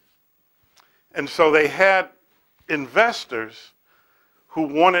capacity. And so they had investors who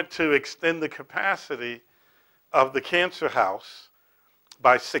wanted to extend the capacity of the cancer house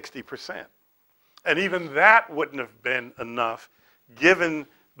by 60%. And even that wouldn't have been enough given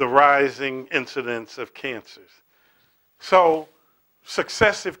the rising incidence of cancers. So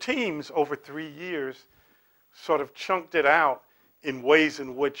successive teams over 3 years sort of chunked it out in ways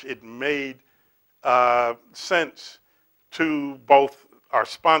in which it made sense to both our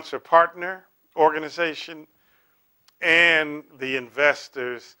sponsor partner organization and the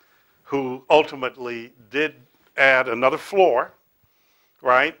investors who ultimately did add another floor,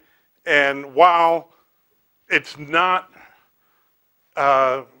 right? And while it's not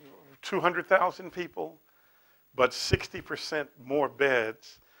 200,000 people, but 60% more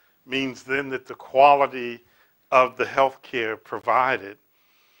beds means then that the quality of the health care provided,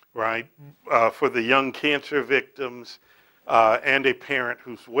 right, for the young cancer victims and a parent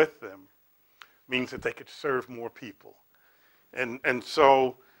who's with them means that they could serve more people. And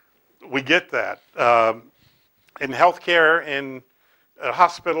so we get that. In healthcare, in a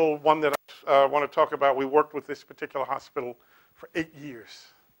hospital, one that I want to talk about, we worked with this particular hospital for 8 years,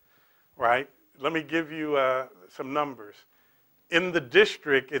 right? Let me give you some numbers. In the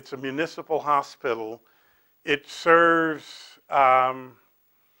district, it's a municipal hospital. It serves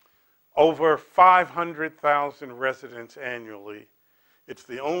over 500,000 residents annually. It's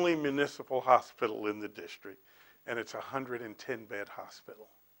the only municipal hospital in the district, and it's a 110-bed hospital,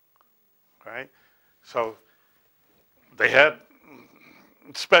 right? So they had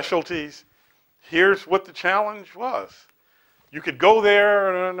specialties. Here's what the challenge was. You could go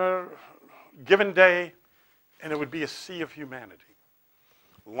there on a given day, and it would be a sea of humanity.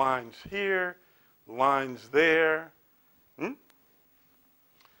 Lines here, lines there.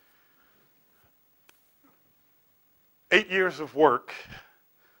 8 years of work,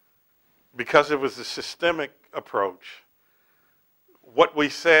 because it was a systemic approach, what we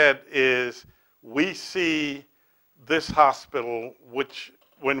said is we see this hospital, which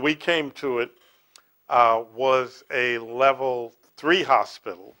when we came to it was a level 3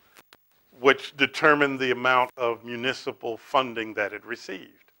 hospital, which determined the amount of municipal funding that it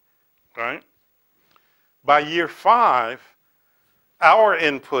received, right? By year 5, our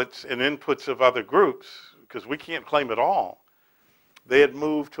inputs and inputs of other groups, because we can't claim it all, they had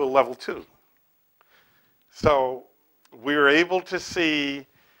moved to a level 2. So we were able to see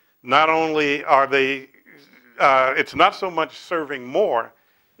not only are they, it's not so much serving more,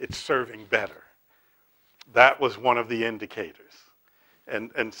 it's serving better. That was one of the indicators.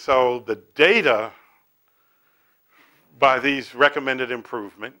 And so the data by these recommended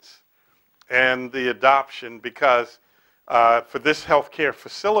improvements and the adoption, because for this healthcare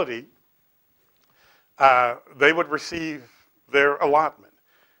facility, they would receive their allotment.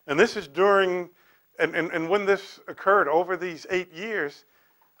 And this is during, and when this occurred over these 8 years,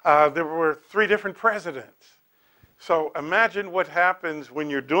 there were 3 different presidents. So imagine what happens when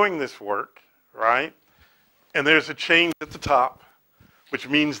you're doing this work, right? And there's a change at the top, which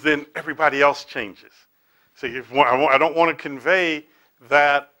means then everybody else changes. So I don't want to convey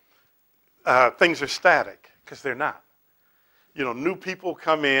that things are static, because they're not. You know, new people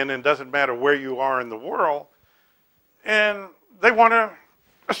come in, and it doesn't matter where you are in the world, and they want to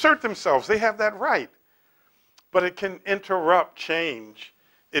assert themselves. They have that right. But it can interrupt change.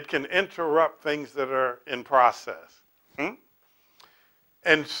 It can interrupt things that are in process.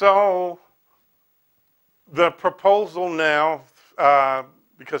 And so the proposal now,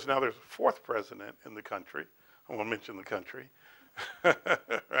 because now there's a 4th president in the country, I won't mention the country,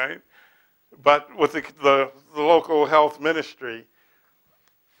 right? But with the local health ministry,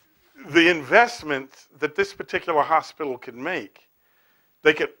 the investments that this particular hospital could make,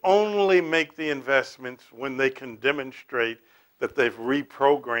 they could only make the investments when they can demonstrate that they've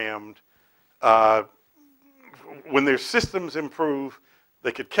reprogrammed when their systems improve,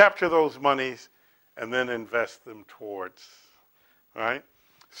 they could capture those monies and then invest them towards, right?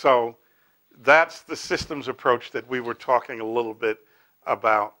 So that's the systems approach that we were talking a little bit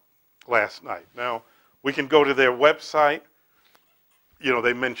about last night. Now, we can go to their website. You know,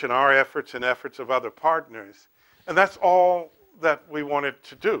 they mention our efforts and efforts of other partners, and that's all that we wanted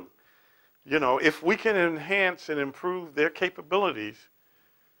to do. You know, if we can enhance and improve their capabilities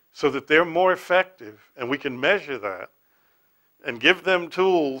so that they're more effective, and we can measure that and give them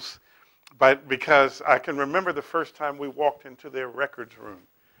tools, because I can remember the first time we walked into their records room.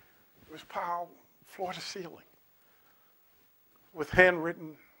 It was piled floor to ceiling with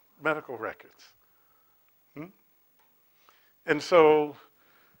handwritten medical records. And so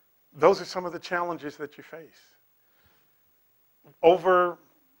those are some of the challenges that you face. Over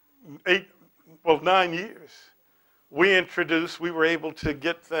 9 years, we were able to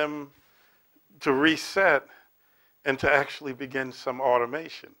get them to reset and to actually begin some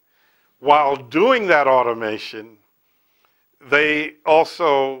automation. While doing that automation, they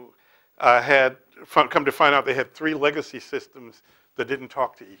also had come to find out they had 3 legacy systems that didn't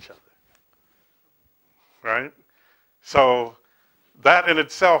talk to each other, right? So that in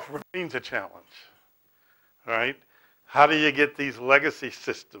itself remains a challenge, right? How do you get these legacy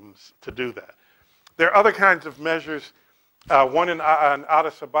systems to do that? There are other kinds of measures. One in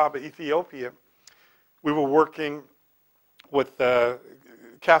Addis Ababa, Ethiopia, we were working with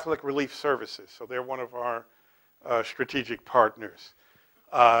Catholic Relief Services. So they're one of our strategic partners.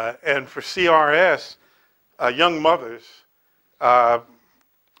 And for CRS, young mothers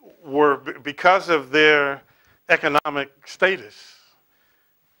were, because of their economic status,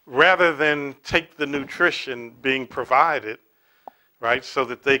 rather than take the nutrition being provided, right, so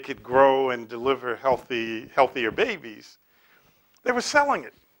that they could grow and deliver healthier babies, they were selling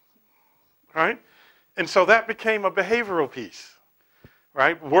it, right? And so that became a behavioral piece,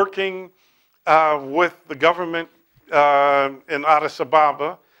 right? Working with the government in Addis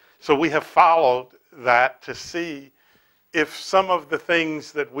Ababa, so we have followed that to see if some of the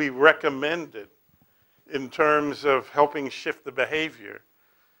things that we recommended in terms of helping shift the behavior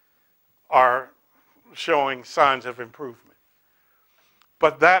are showing signs of improvement.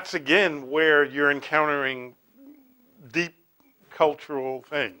 But that's, again, where you're encountering deep cultural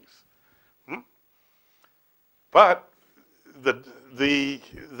things. But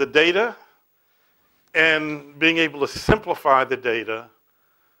the data and being able to simplify the data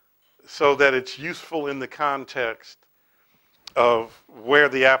so that it's useful in the context of where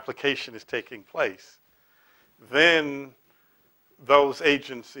the application is taking place, then those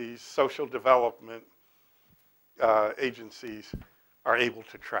agencies, social development agencies, are able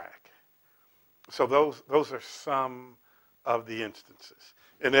to track. So those are some of the instances.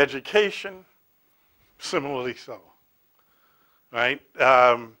 In education, similarly so, right?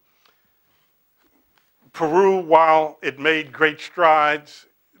 Peru, while it made great strides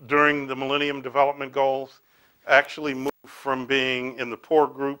during the Millennium Development Goals, actually moved from being in the poor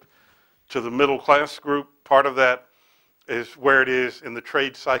group to the middle class group. Part of that is where it is in the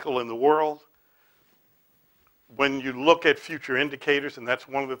trade cycle in the world. When you look at future indicators, and that's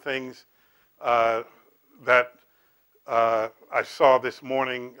one of the things that I saw this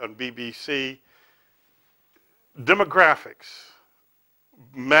morning on BBC, demographics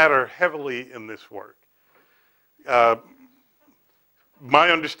matter heavily in this work. My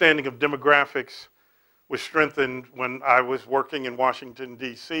understanding of demographics was strengthened when I was working in Washington,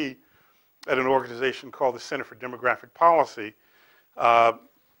 D.C. at an organization called the Center for Demographic Policy,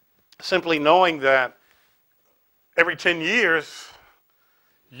 simply knowing that every 10 years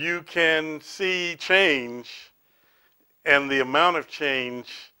you can see change, and the amount of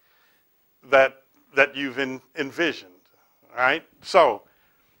change that you've envisioned, right? So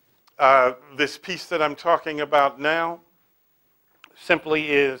this piece that I'm talking about now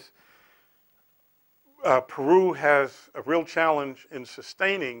simply is Peru has a real challenge in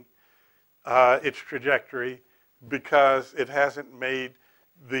sustaining its trajectory because it hasn't made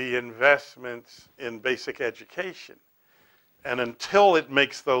the investments in basic education. And until it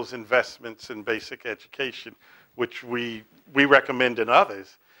makes those investments in basic education, which we recommend in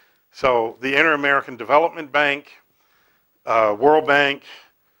others, so the Inter-American Development Bank, World Bank,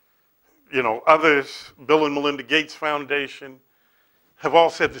 you know, others, Bill and Melinda Gates Foundation, have all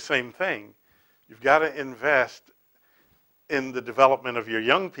said the same thing. You've got to invest in the development of your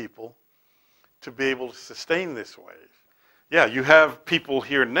young people to be able to sustain this wave. Yeah, you have people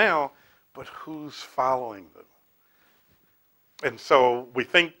here now, but who's following them? And so we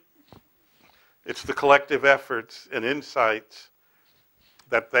think it's the collective efforts and insights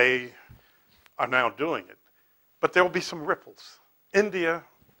that they are now doing it. but there will be some ripples. India,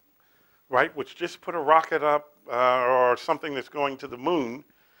 right, which just put a rocket up or something that's going to the moon,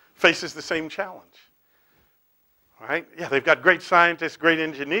 faces the same challenge. Right? Yeah, they've got great scientists, great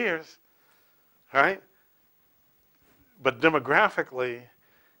engineers, right? But demographically,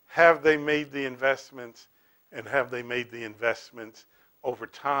 have they made the investments, and have they made the investments over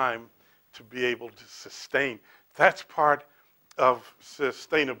time to be able to sustain? That's part of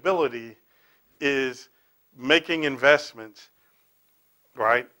sustainability, is making investments,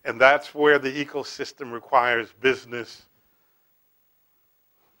 right? And that's where the ecosystem requires business,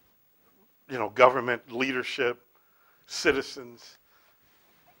 government, leadership, citizens.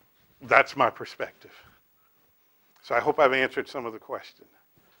 That's my perspective. So I hope I've answered some of the questions.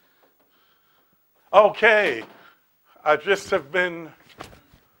 Okay, I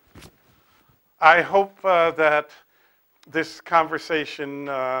hope that this conversation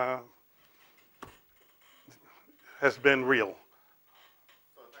has been real.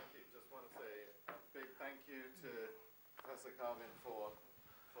 So thank you. Just want to say a big thank you to Professor Carvin for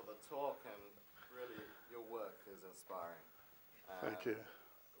the talk, and really your work is inspiring. Thank you.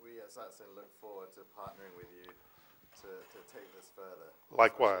 We at Sasin look forward to partnering with you to take this further.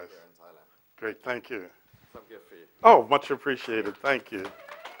 Likewise. Here in Thailand. Great, thank you. Some gift for you. Oh, much appreciated. Thank you.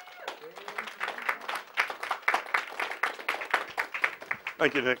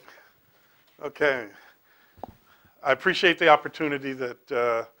 Thank you, Nick. Okay. I appreciate the opportunity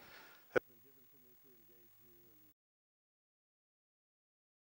that